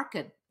this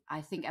market,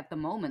 I think at the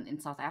moment in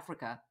South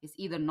Africa, is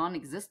either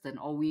non-existent,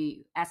 or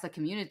we, as a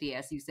community,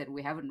 as you said,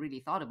 we haven't really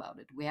thought about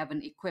it. We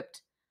haven't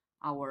equipped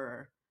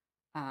our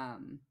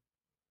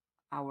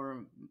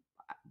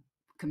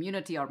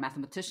community, our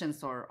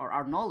mathematicians, or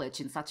our knowledge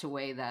in such a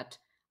way that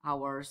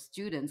our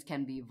students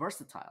can be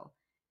versatile.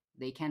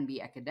 They can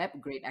be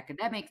great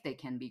academics, they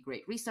can be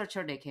great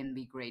researcher, they can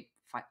be great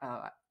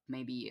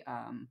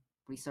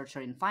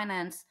researcher in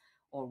finance,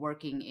 or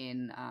working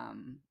in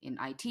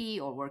IT,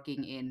 or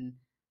working in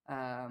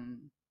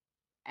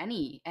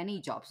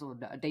any job. So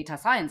data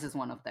science is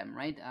one of them,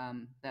 right?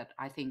 That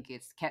I think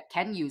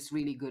can use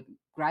really good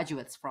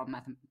graduates from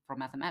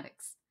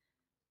mathematics.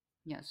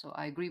 Yeah, so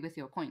I agree with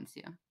your points.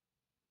 Yeah.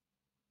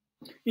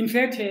 In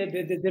fact,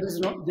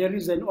 there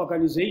is an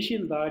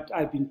organization that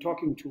I've been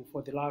talking to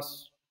for the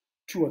last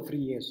 2 or 3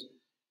 years.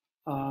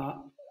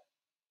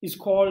 It's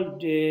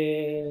called,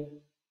 the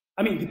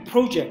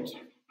project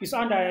is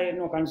under an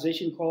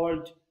organization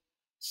called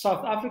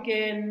South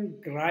African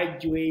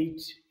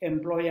Graduate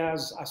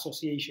Employers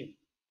Association.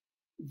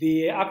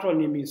 The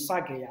acronym is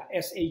SAGEA,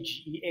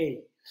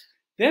 SAGEA.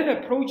 They have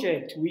a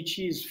project which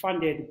is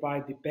funded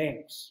by the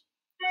banks.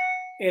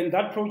 And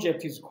that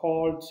project is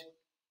called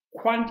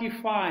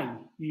Quantify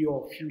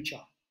Your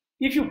Future.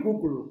 If you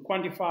Google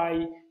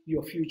Quantify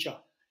Your Future,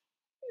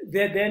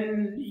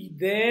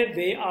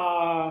 they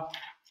are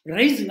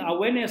raising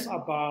awareness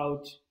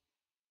about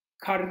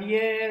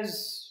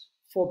careers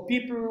for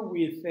people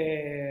with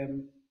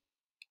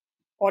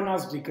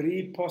honors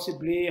degree,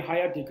 possibly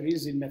higher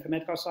degrees in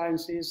mathematical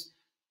sciences,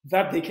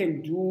 that they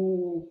can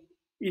do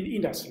in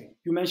industry.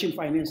 You mentioned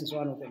finance is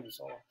one of them and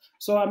so on.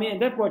 So,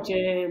 they've got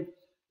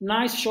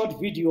nice short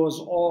videos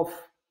of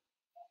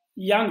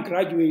young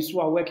graduates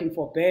who are working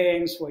for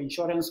banks, for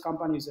insurance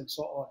companies, and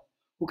so on,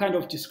 who kind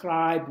of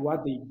describe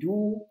what they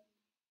do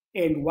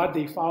and what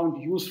they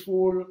found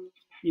useful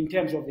in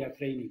terms of their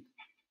training.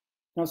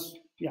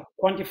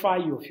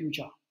 Quantify your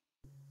future.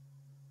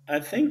 I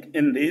think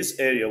in this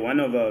area, one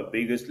of our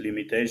biggest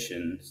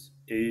limitations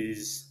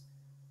is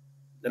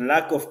the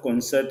lack of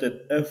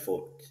concerted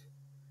effort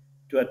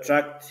to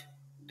attract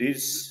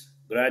these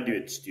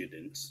graduate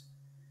students.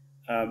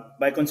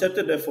 By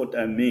concerted effort,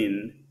 I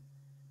mean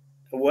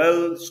a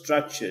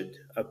well-structured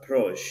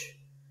approach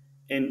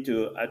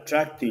into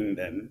attracting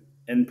them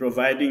and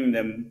providing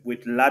them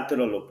with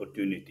lateral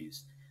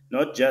opportunities,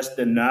 not just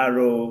the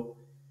narrow,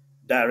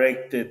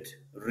 directed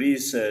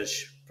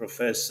research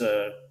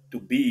professor to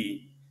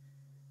be,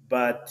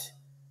 but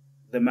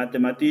the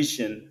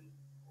mathematician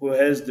who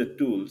has the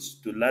tools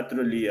to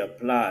laterally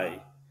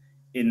apply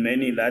in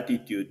many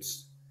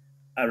latitudes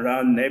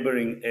around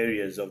neighboring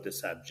areas of the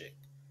subject.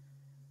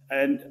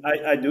 And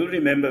I do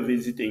remember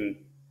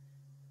visiting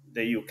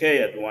the UK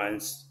at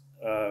once.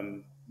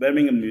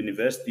 Birmingham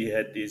University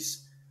had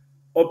this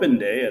open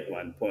day at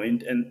one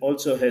point and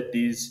also had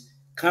these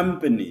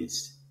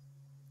companies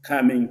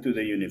coming to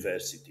the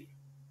university.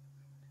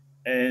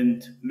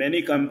 And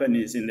many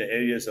companies in the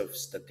areas of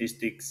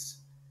statistics,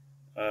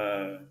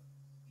 uh,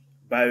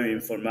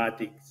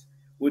 bioinformatics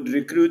would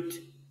recruit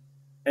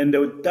and they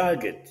would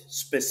target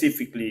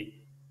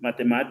specifically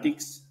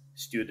mathematics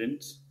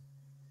students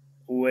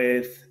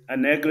with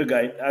an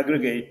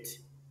aggregate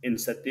in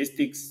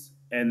statistics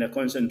and a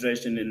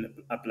concentration in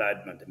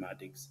applied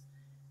mathematics.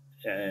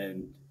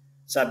 And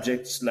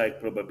subjects like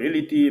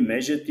probability,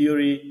 measure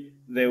theory,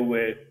 they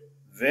were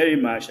very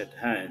much at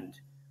hand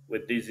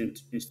with these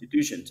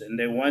institutions. And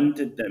they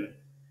wanted them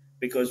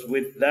because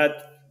with that,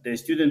 the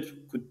students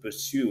could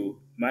pursue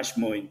much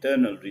more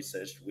internal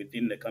research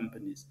within the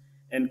companies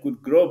and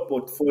could grow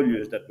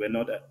portfolios that were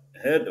not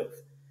heard of.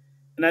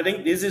 And I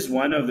think this is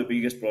one of the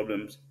biggest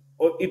problems.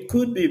 Or it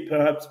could be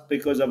perhaps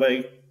because of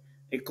our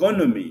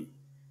economy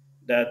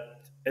that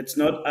it's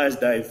not as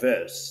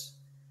diverse.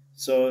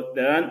 So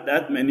there aren't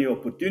that many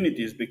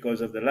opportunities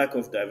because of the lack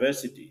of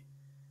diversity.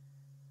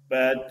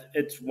 But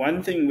it's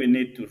one thing we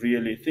need to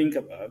really think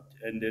about,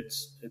 and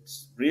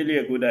it's really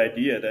a good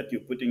idea that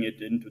you're putting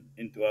it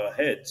into our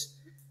heads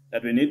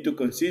that we need to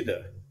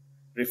consider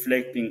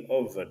reflecting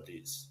over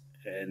this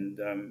and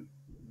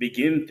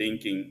begin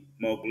thinking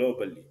more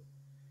globally.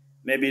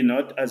 Maybe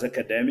not as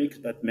academics,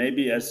 but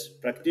maybe as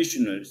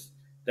practitioners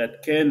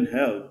that can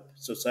help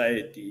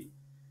society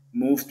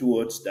move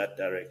towards that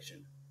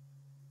direction.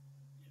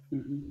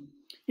 Mhm.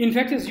 In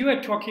fact, as you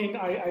were talking,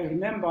 I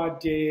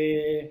remembered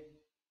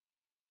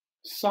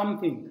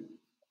something.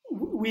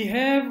 We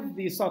have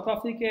the South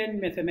African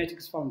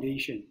Mathematics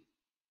Foundation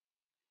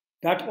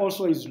that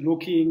also is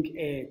looking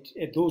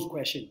at those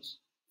questions.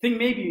 I think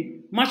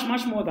maybe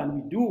much more than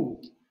we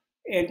do.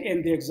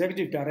 And the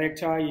executive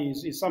director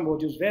is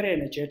somebody who's very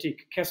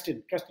energetic,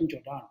 Kirsten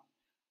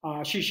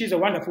Jordan. She's a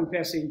wonderful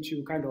person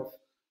to kind of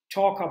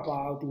talk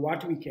about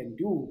what we can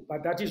do,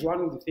 but that is one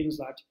of the things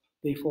that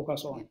they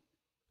focus on.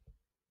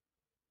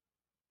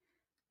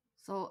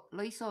 So,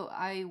 Loyiso,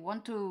 I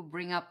want to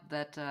bring up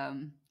that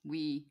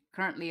we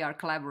currently are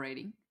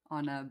collaborating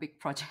on a big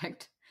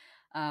project.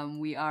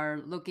 We are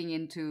looking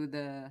into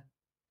the,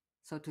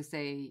 so to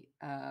say,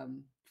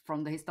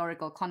 from the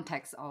historical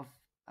context of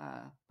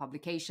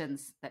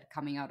publications that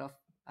coming out of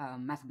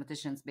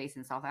mathematicians based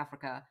in South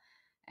Africa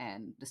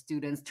and the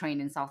students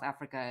trained in South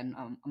Africa and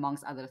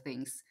amongst other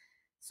things.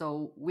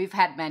 So we've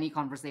had many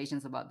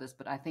conversations about this,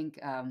 but I think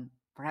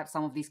perhaps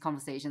some of these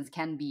conversations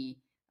can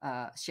be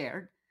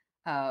shared.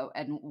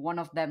 And one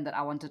of them that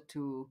I wanted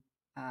to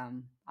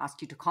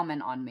ask you to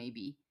comment on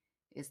maybe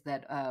is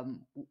that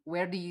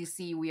where do you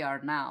see we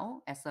are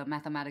now as a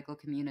mathematical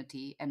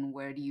community, and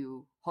where do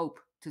you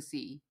hope to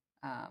see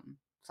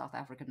South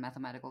African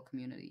mathematical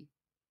community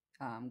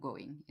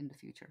going in the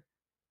future?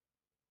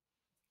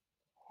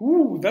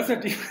 Ooh, that's a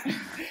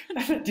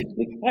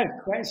difficult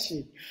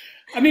question.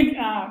 I mean,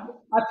 I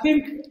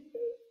think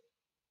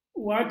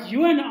what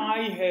you and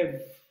I have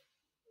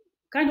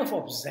kind of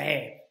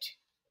observed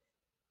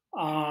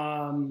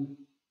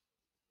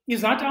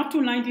is that up to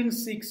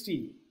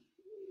 1960,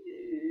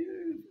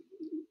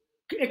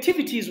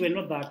 activities were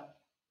not that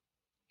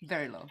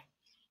very low.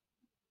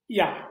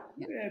 Yeah,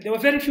 there were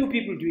very few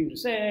people doing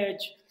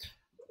research,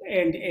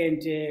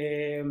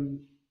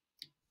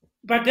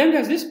 but then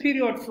there's this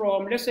period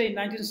from, let's say,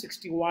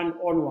 1961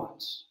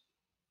 onwards.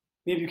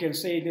 Maybe you can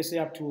say, let's say,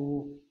 up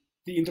to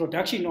the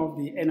introduction of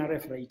the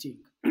NRF rating.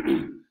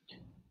 The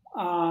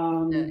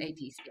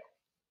 80s.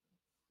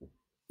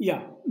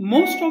 Yeah,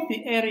 most of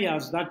the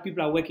areas that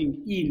people are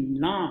working in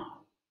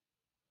now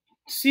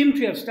seem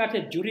to have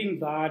started during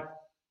that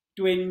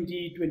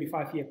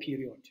 25-year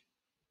period.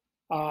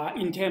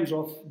 In terms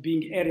of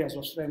being areas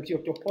of strength, your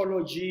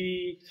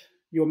topology,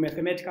 your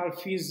mathematical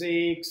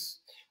physics,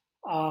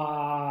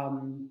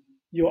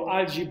 your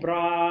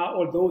algebra,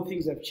 although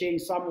things have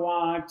changed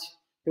somewhat.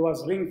 There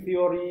was ring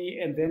theory,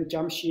 and then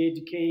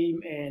Jamshed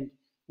came and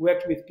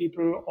worked with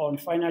people on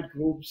finite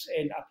groups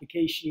and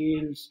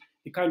applications,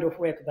 the kind of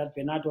work that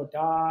Bernardo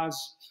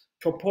does,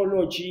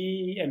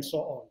 topology, and so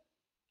on.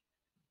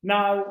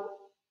 Now,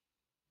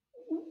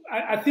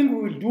 I think we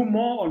will do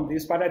more on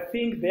this, but I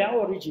think their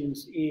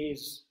origins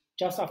is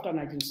just after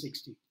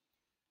 1960.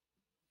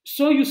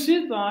 So you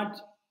see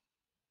that,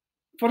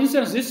 for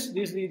instance,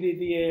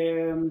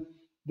 the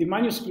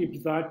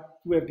manuscript that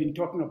we have been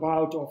talking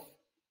about of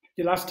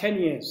the last 10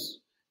 years,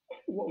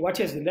 what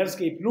has the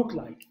landscape looked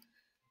like?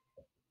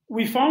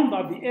 We found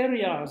that the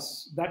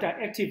areas that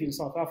are active in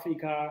South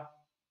Africa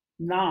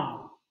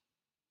now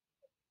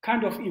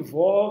kind of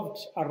evolved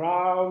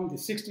around the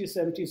 60s,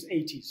 70s,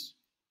 80s.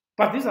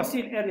 But these are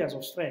still areas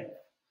of strength.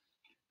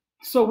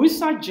 So we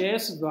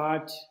suggest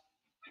that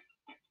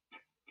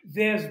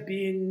there's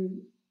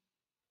been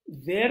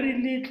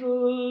very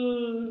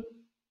little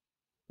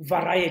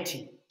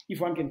variety, if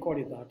one can call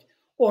it that,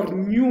 or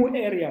new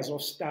areas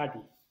of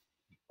study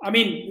I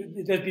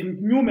mean, there's been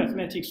new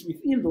mathematics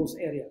within those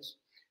areas,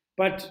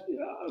 but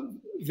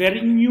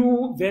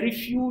very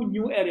few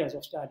new areas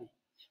of study.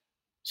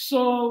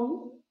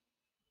 So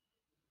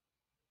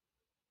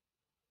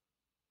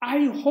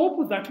I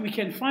hope that we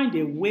can find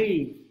a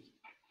way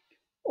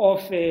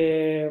of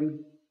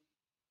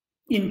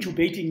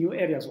incubating new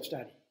areas of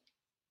study.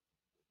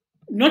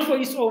 Not for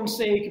its own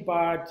sake,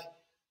 but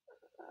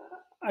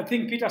I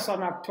think Peter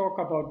Sanak talked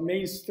about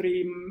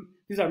mainstream.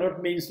 These are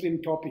not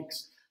mainstream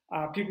topics.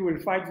 People will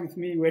fight with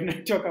me when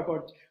I talk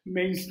about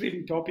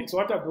mainstream topics.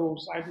 What are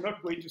those? I'm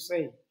not going to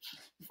say.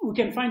 We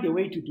can find a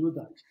way to do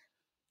that.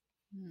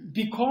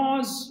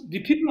 Because the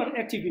people are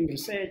active in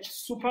research,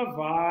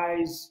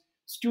 supervise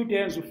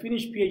students who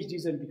finish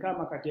PhDs and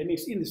become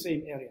academics in the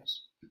same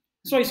areas.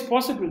 So it's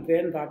possible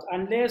then that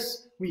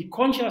unless we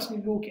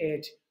consciously look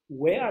at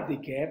where are the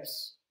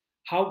gaps,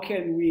 how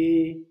can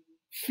we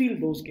fill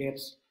those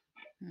gaps,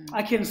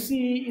 I can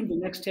see in the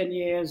next 10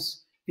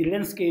 years the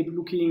landscape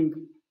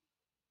looking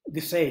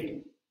the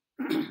same.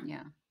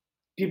 Yeah.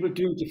 People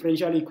doing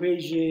differential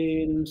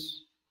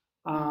equations,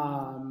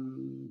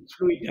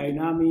 fluid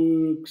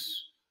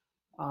dynamics,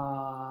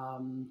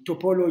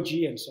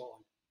 topology, and so on.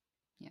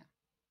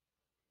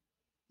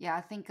 Yeah,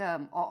 I think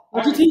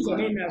what it is, I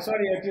mean,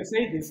 sorry, I have to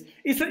say this.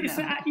 It's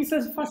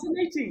a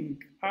fascinating.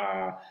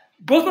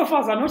 Both of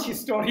us are not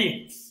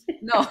historians.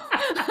 No.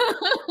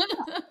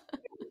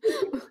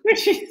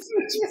 which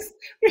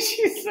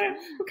is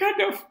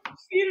kind of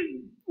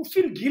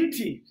feel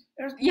guilty.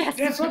 Yes.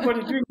 There's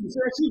somebody doing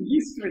research in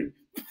history,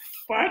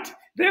 but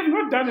they have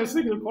not done a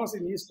single course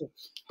in history.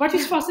 But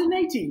it's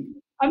fascinating.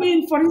 I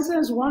mean, for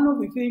instance, one of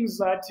the things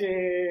that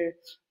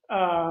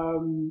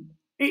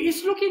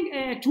it's looking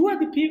at who are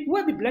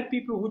the black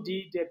people who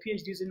did their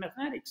PhDs in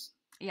mathematics.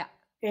 Yeah.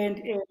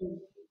 And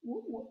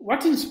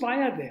what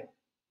inspired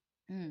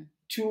them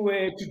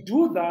to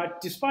do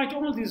that despite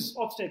all these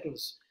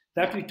obstacles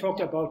that we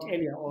talked about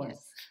earlier on.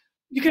 Yes.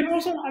 You can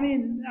also, I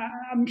mean,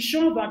 I'm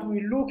sure that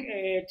we look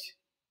at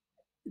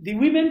the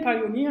women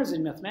pioneers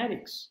in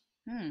mathematics.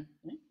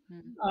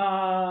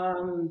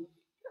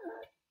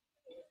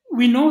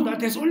 We know that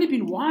there's only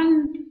been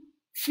one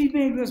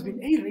female who has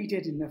been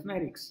A-rated in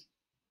mathematics.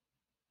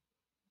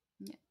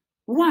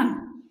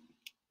 One.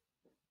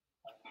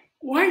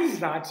 Why is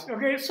that?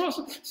 Okay, so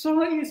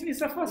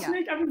it's a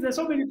fascinating. I mean, there's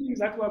so many things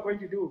that we are going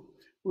to do,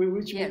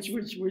 which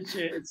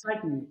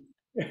excite me.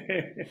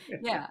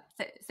 Yeah,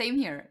 same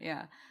here.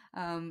 Yeah.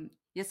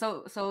 Yeah.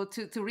 So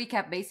to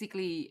recap,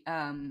 basically,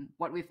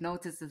 what we've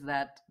noticed is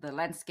that the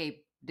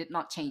landscape did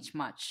not change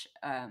much,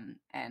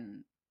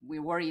 and we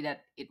worry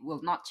that it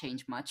will not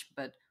change much.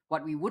 But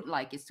what we would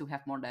like is to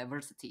have more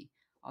diversity,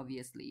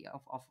 obviously,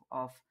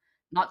 of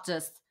not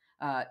just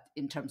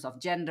in terms of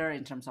gender,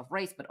 in terms of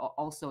race, but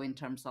also in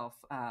terms of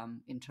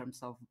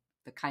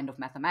the kind of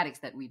mathematics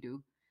that we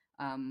do,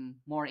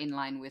 more in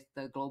line with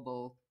the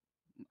global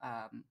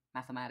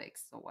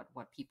mathematics, or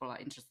what people are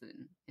interested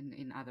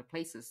in other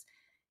places.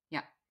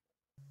 Yeah.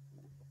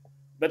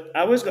 But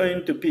I was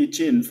going to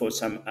pitch in for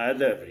some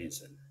other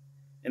reason.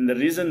 And the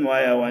reason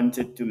why I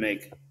wanted to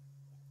make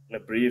a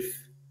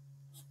brief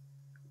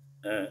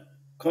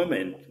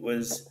comment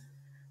was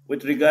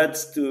with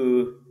regards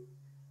to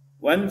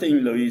one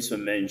thing Loyiso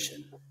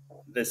mentioned,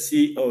 the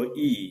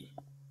COE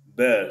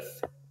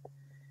birth.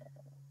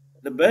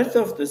 The birth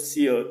of the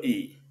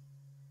COE,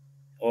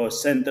 or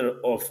Center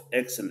of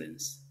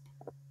Excellence,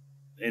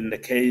 in the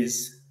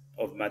case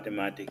of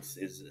mathematics,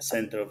 is a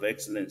Center of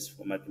Excellence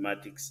for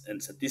Mathematics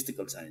and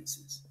Statistical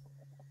Sciences.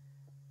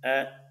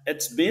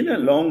 It's been a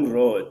long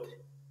road,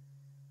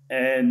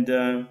 and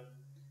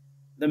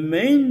the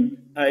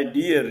main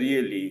idea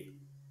really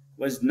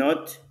was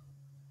not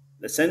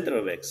the Center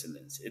of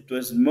Excellence. It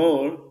was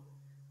more,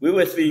 we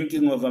were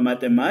thinking of a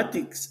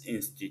mathematics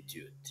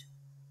institute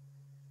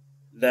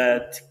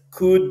that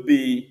could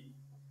be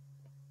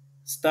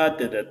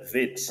started at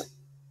Wits.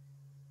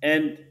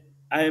 And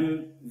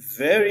I'm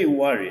very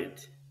worried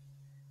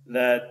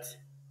that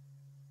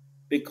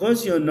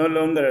because you're no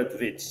longer at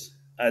Wits,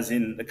 as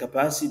in the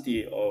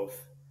capacity of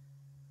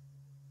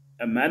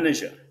a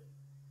manager,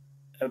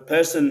 a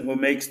person who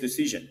makes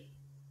decisions,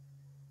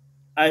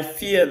 I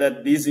fear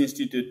that this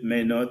institute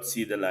may not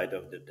see the light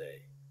of the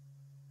day.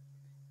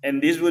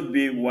 And this would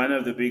be one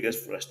of the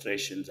biggest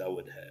frustrations I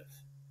would have,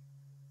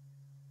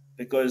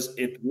 because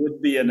it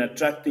would be an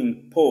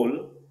attracting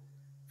pole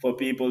for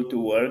people to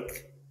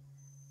work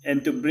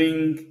and to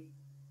bring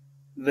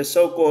the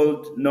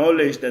so-called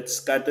knowledge that's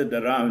scattered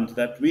around,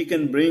 that we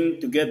can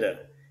bring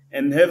together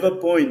and have a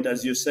point,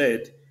 as you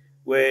said,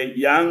 where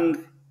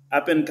young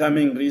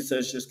up-and-coming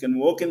researchers can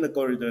walk in the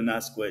corridor and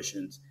ask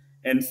questions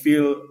and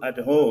feel at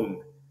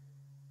home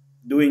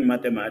doing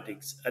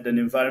mathematics at an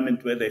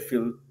environment where they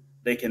feel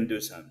they can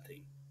do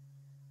something.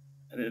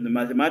 And the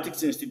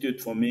Mathematics Institute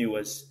for me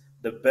was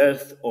the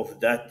birth of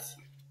that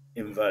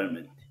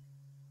environment.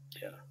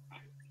 Yeah.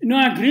 No,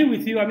 I agree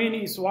with you. I mean,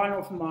 it's one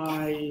of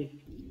my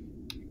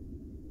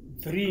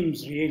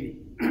dreams,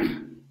 really,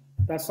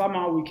 that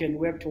somehow we can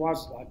work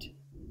towards that.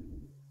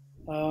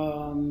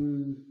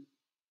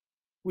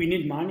 we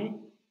need money,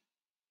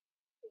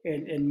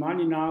 and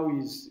money now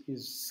is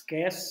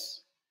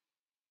scarce.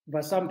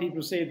 But some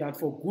people say that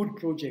for good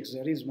projects,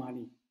 there is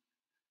money.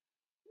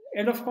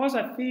 And of course,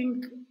 I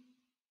think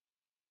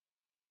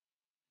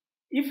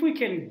if we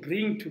can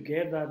bring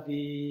together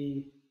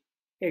the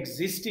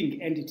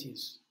existing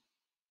entities,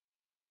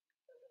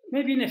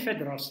 maybe in a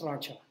federal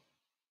structure,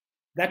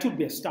 that would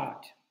be a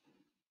start.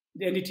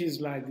 The entities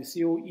like the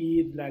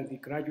COE, like the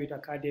Graduate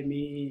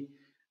Academy.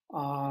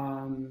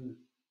 I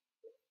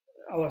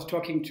was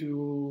talking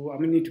to, I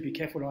need to be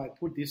careful how I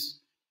put this.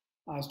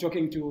 I was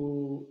talking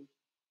to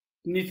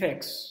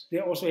NIFEX. They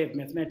also have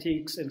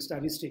mathematics and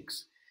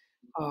statistics.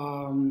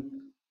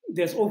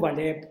 There's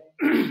overlap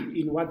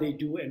in what they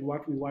do and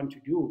what we want to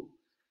do.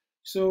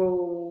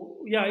 So,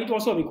 yeah, it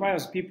also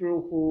requires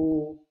people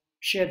who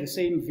share the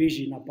same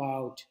vision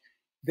about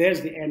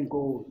there's the end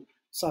goal.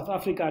 South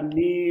Africa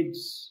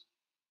needs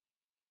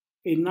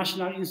a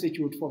National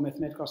Institute for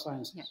Mathematical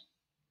Sciences.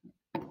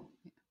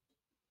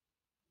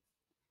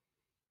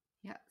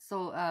 Yeah.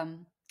 So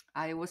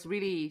I was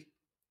really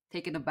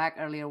taken aback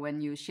earlier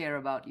when you share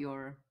about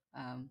your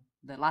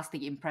the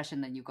lasting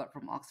impression that you got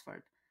from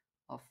Oxford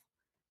of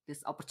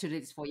these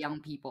opportunities for young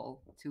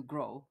people to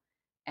grow.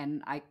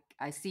 And I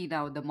see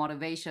now the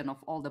motivation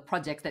of all the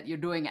projects that you're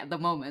doing at the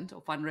moment,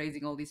 of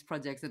fundraising all these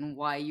projects, and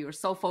why you're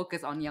so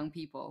focused on young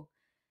people.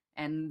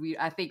 And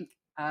I think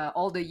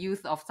all the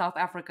youth of South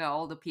Africa,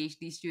 all the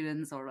PhD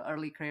students or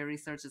early career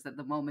researchers at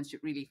the moment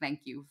should really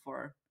thank you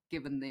for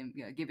giving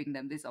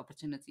them this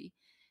opportunity.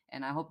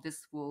 And I hope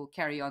this will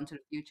carry on to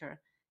the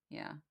future.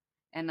 Yeah.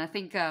 And I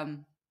think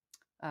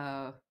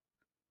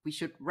we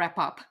should wrap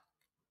up.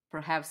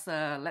 Perhaps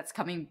let's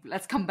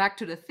come back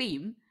to the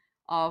theme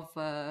of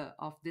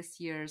this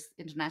year's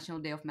International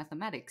Day of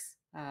Mathematics.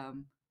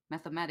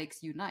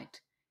 Mathematics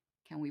Unite.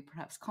 Can we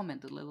perhaps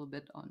comment a little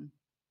bit on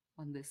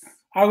this?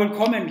 I will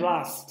comment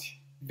last.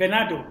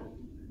 Bernardo.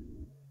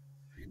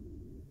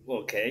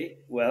 Okay,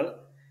 well,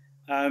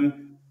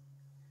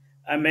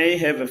 I may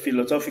have a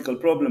philosophical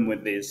problem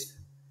with this,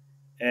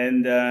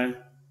 and the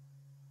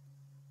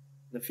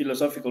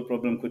philosophical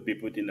problem could be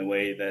put in a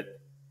way that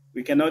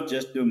we cannot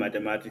just do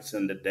mathematics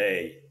on the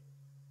day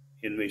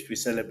in which we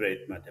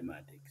celebrate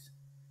mathematics.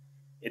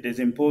 It is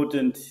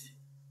important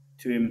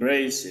to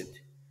embrace it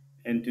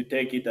and to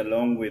take it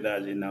along with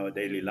us in our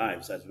daily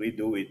lives as we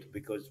do it,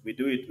 because we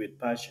do it with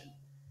passion.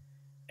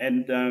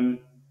 And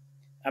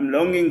I'm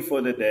longing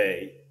for the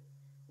day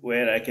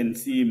where I can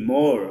see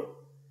more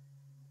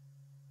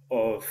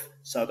of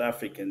South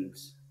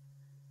Africans,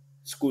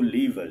 school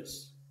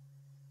leavers,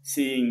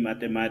 seeing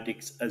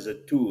mathematics as a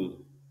tool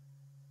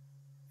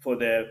for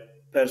their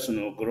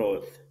personal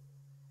growth,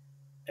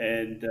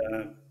 and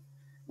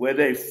where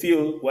they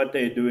feel what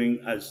they're doing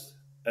as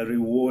a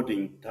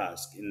rewarding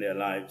task in their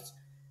lives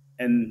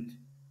and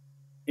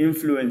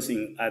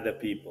influencing other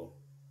people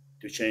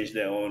to change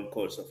their own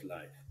course of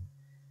life.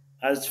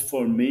 As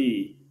for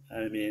me,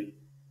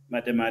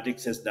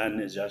 mathematics has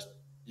done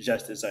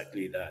just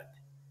exactly that.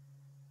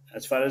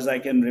 As far as I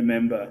can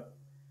remember,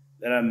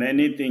 there are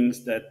many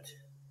things that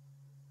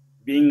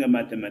being a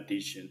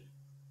mathematician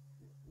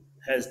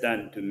has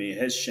done to me,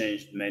 has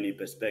changed many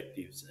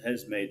perspectives,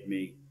 has made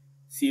me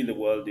see the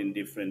world in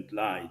different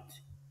light.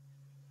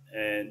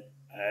 And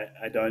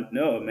I don't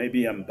know,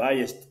 maybe I'm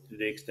biased to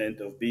the extent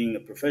of being a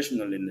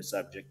professional in the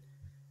subject,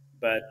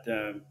 but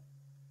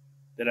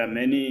there are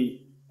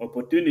many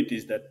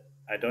opportunities that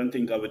I don't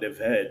think I would have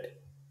had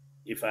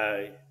if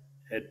I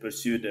had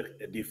pursued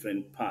a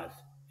different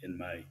path in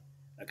my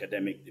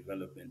academic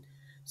development.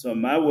 So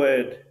my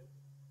word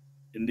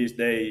in this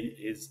day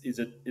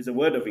is a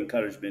word of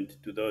encouragement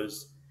to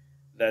those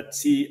that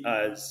see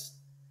us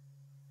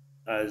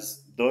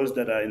as those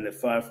that are in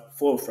the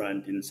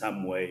forefront in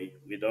some way.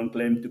 We don't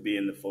claim to be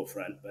in the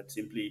forefront, but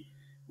simply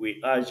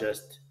we are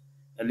just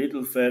a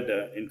little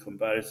further in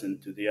comparison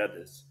to the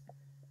others.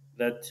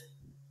 That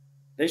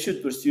they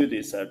should pursue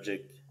this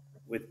subject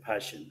with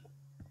passion,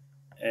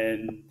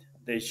 and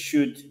they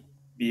should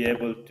be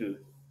able to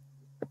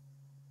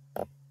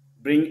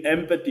bring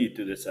empathy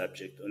to the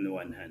subject on the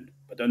one hand,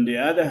 but on the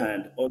other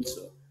hand,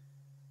 also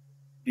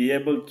be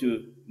able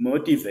to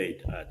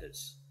motivate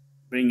others,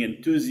 bring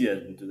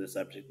enthusiasm to the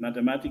subject.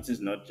 Mathematics is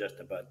not just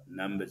about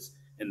numbers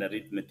and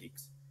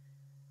arithmetics,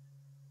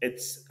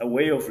 it's a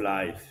way of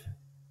life.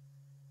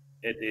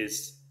 It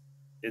is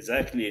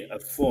exactly a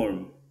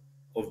form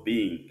of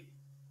being.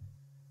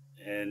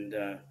 And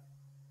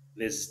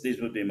this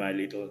would be my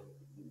little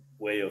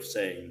way of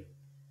saying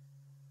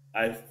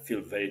I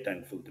feel very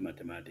thankful to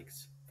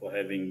mathematics for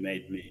having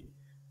made me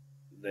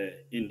the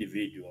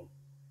individual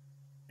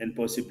and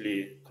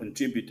possibly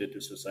contributed to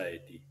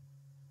society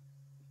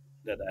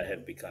that I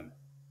have become.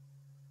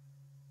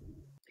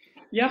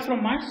 Yeah,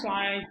 from my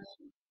side,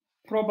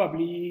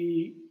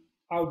 probably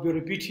I'll be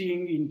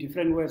repeating in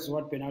different words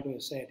what Bernardo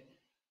has said.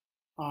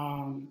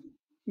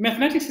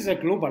 Mathematics is a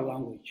global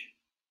language.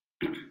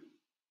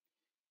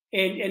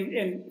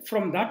 And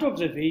from that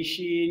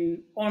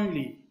observation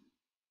only,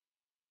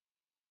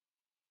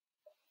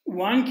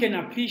 one can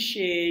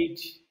appreciate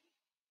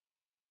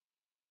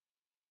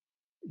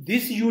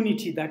this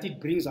unity that it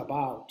brings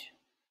about,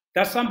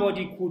 that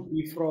somebody could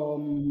be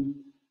from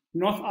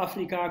North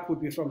Africa,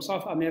 could be from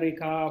South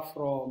America,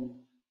 from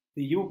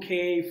the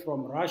UK,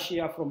 from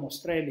Russia, from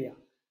Australia.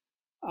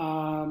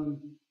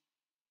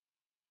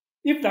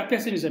 If that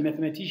person is a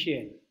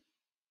mathematician,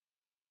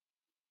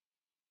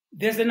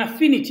 there's an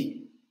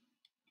affinity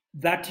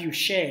that you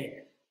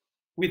share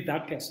with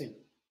that person.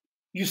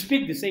 You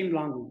speak the same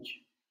language.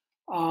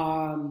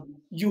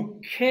 You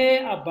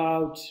care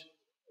about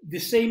the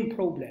same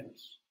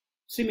problems,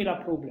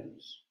 similar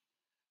problems.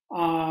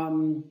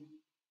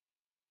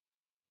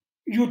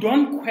 You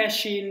don't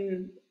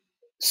question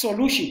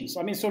solutions.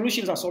 I mean,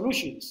 solutions are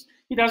solutions.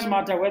 It doesn't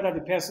matter whether the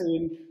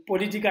person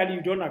politically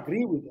you don't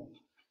agree with them.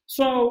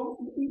 So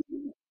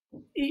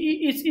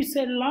it's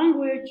a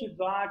language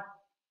that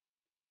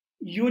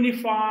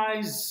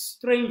unifies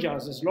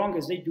strangers as long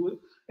as they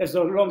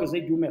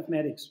do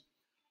mathematics.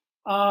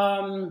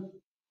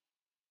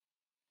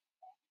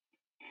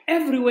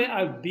 Everywhere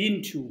I've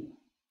been to,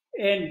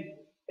 and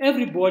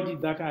everybody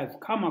that I've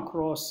come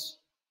across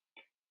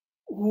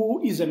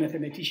who is a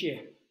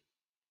mathematician,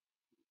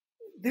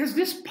 there's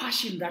this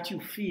passion that you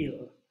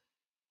feel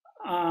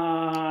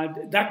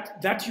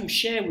that you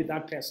share with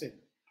that person.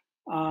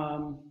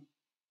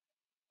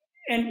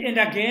 And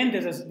again,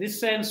 there's this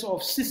sense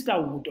of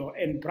sisterhood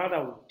and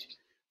brotherhood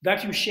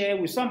that you share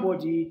with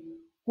somebody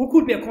who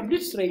could be a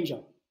complete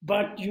stranger,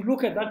 but you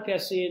look at that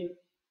person,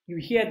 you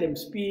hear them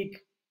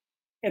speak,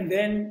 and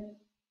then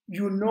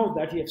you know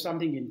that you have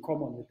something in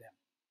common with them.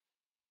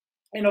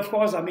 And of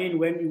course, I mean,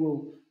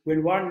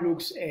 when one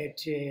looks at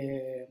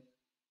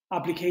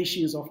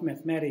applications of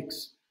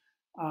mathematics,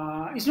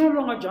 it's no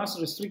longer just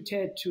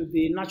restricted to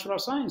the natural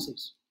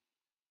sciences.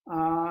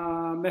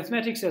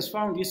 Mathematics has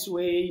found its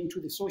way into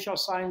the social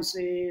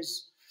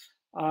sciences,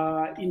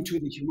 into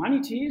the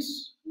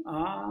humanities.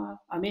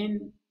 I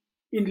mean,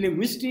 in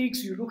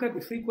linguistics, you look at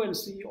the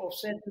frequency of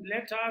certain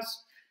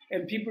letters,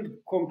 and people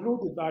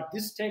conclude that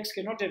this text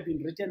cannot have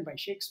been written by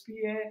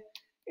Shakespeare,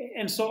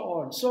 and so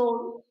on.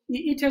 So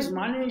it has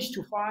managed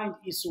to find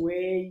its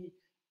way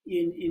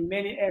in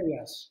many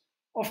areas.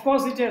 Of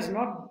course, it has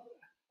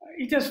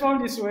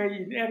found its way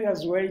in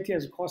areas where it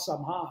has caused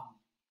some harm.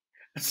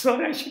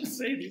 So I should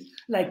say this,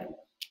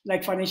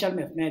 like financial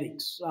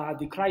mathematics,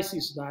 the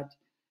crisis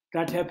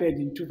that happened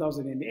in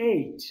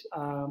 2008.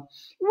 Well,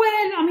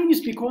 I mean,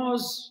 it's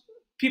because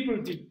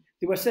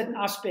there were certain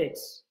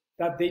aspects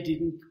that they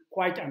didn't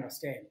quite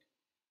understand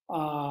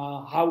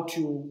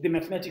the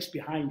mathematics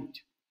behind it.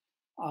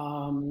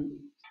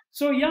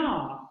 So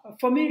yeah,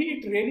 for me,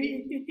 it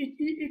really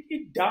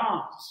it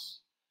does.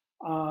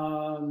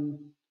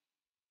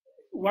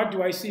 What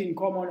do I see in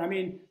common? I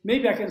mean,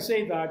 maybe I can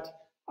say that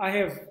I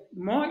have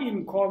more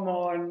in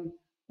common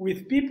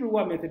with people who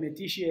are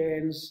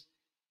mathematicians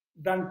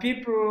than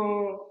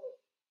people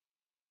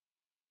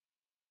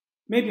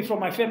maybe from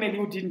my family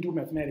who didn't do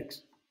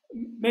mathematics.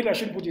 Maybe I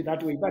should put it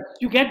that way, but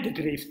you get the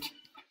drift.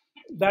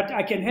 That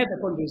I can have a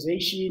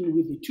conversation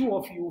with the two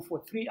of you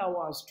for 3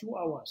 hours, 2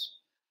 hours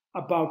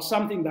about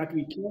something that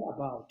we care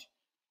about.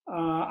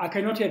 I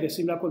cannot have a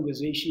similar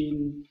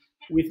conversation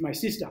with my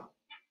sister.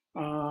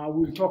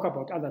 We'll talk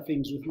about other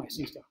things with my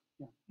sister.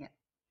 Yeah.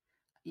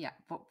 Yeah.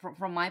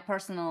 From my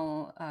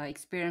personal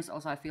experience,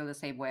 also I feel the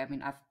same way. I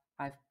mean,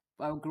 I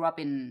grew up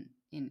in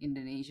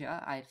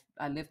Indonesia.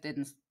 I lived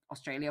in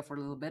Australia for a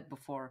little bit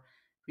before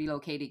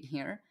relocating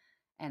here,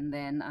 and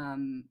then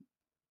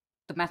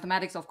the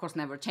mathematics, of course,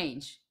 never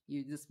change.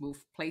 You just move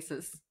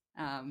places,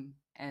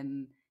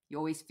 and you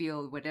always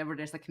feel whenever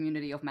there's a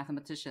community of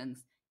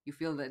mathematicians, you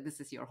feel that this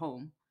is your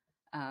home,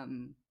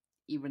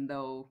 even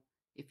though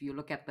if you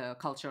look at the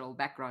cultural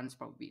background, it's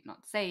probably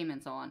not the same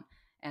and so on.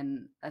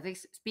 And I think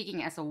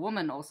speaking as a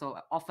woman also,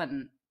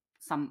 often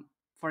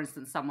for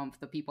instance, some of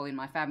the people in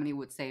my family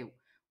would say,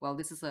 well,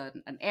 this is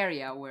an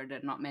area where there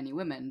are not many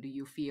women. Do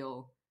you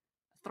feel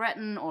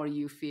threatened, or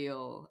you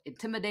feel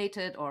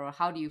intimidated, or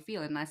how do you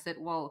feel? And I said,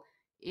 well,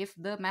 if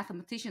the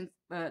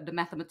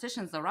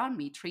mathematicians around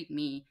me treat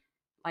me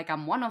like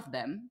I'm one of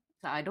them,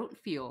 so I don't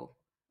feel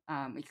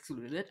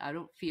excluded, I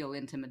don't feel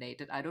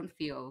intimidated, I don't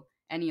feel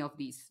any of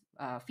these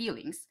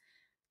feelings.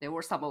 There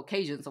were some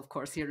occasions, of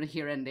course,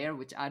 here and there,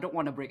 which I don't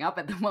want to bring up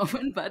at the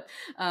moment. But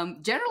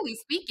generally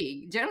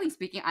speaking,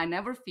 I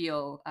never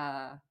feel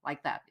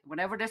like that.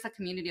 Whenever there's a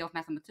community of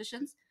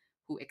mathematicians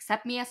who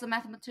accept me as a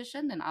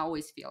mathematician, then I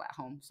always feel at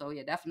home. So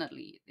yeah,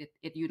 definitely,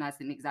 it unites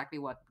in exactly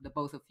what the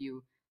both of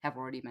you have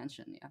already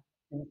mentioned.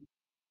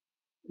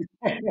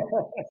 Yeah.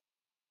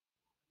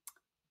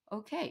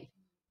 Okay.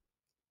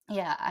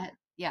 Yeah.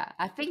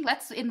 I think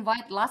let's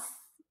invite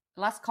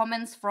last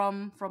comments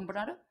from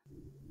brother.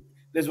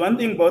 There's one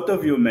thing both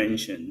of you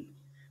mentioned,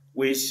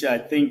 which I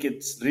think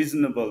it's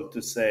reasonable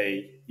to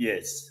say,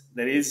 yes,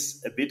 there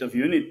is a bit of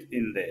unit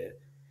in there.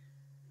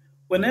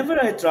 Whenever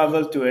I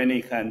travel to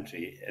any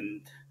country,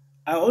 and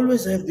I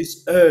always have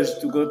this urge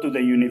to go to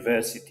the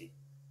university.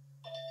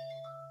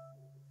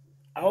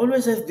 I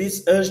always have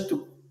this urge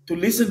to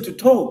listen to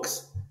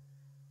talks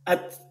and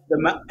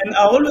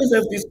I always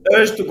have this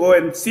urge to go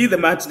and see the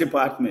maths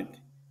department.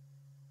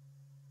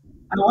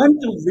 I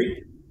want to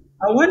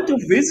I want to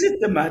visit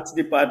the maths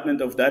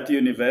department of that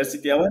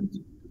university. I want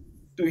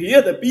to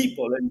hear the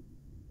people and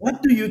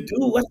what do you do?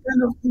 What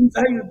kind of things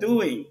are you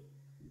doing?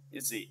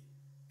 You see,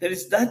 there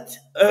is that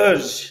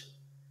urge.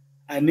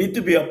 I need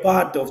to be a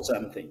part of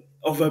something,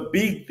 of a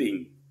big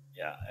thing.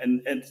 Yeah,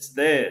 and it's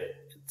there.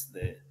 It's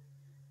there.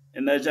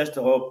 And I just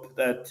hope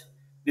that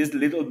this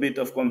little bit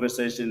of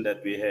conversation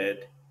that we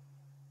had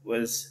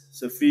was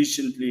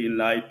sufficiently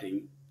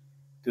enlightening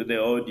to the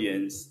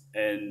audience,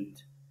 and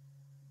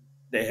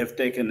they have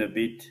taken a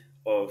bit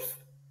of,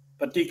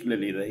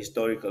 particularly the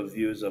historical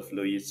views of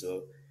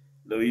Loyiso.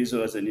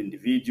 Loyiso as an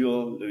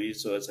individual,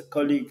 Loyiso as a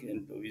colleague,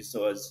 and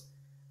Loyiso as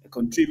a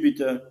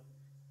contributor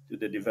to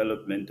the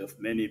development of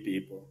many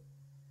people.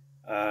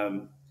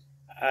 Um,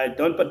 I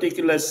don't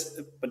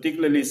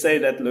particularly say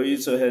that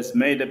Loyiso has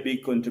made a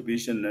big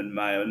contribution in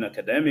my own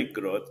academic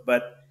growth,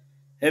 but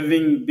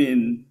having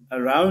been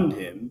around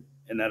him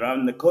and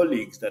around the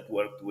colleagues that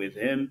worked with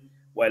him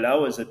while I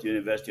was at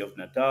University of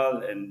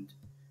Natal and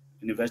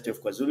University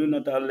of KwaZulu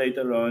Natal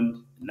later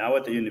on, now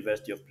at the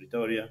University of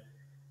Pretoria,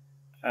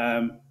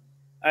 um,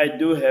 I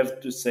do have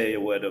to say a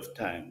word of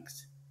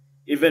thanks.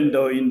 Even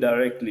though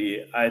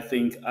indirectly, I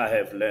think I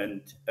have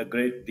learned a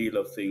great deal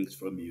of things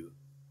from you.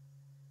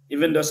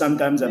 Even though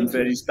sometimes I'm Thank you.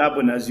 very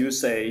stubborn, as you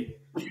say,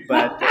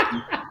 but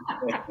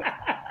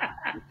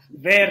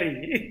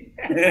Very.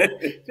 yeah,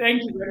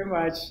 Thank you very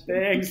much.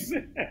 Thanks.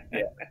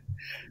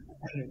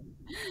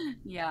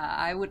 Yeah,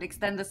 I would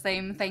extend the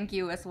same thank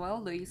you as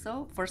well,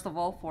 Luiso. First of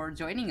all, for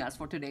joining us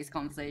for today's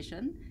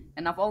conversation.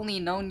 And I've only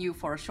known you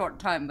for a short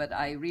time, but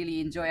I really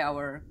enjoy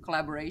our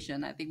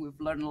collaboration. I think we've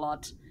learned a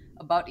lot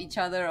about each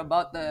other,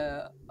 about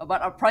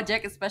our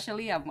project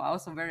especially. I'm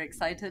also very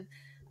excited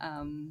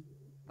um,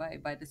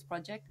 by this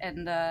project.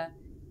 And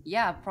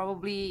yeah,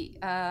 probably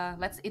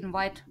let's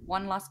invite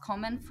one last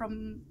comment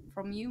from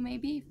you,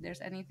 maybe if there's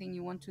anything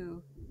you want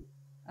to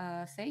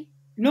say.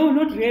 No,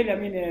 not really. I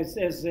mean, as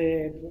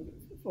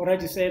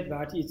already said,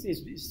 that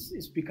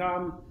it's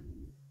become.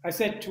 I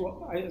said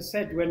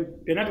when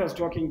Bernard was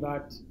talking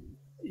that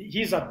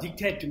he's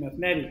addicted to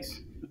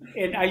mathematics,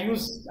 and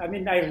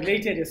I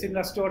related a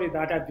similar story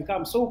that I've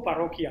become so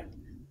parochial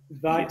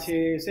that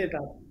yes, said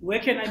that where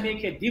can I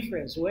make a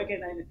difference? Where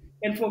can I?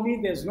 And for me,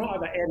 there's no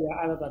other area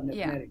other than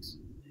Yeah. mathematics.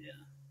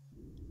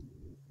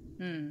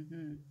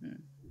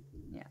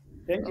 Yeah.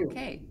 Thank you.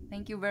 Okay.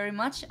 Thank you very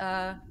much.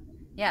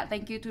 Yeah.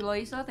 Thank you to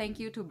Loiso. Thank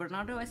you to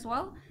Bernardo as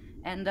well.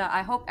 And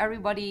I hope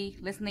everybody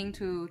listening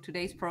to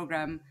today's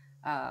program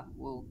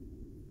will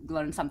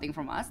learn something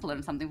from us,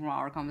 learn something from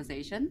our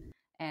conversation.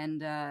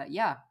 And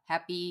yeah,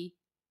 happy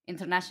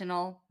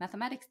International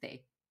Mathematics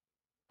Day.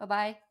 Bye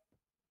bye.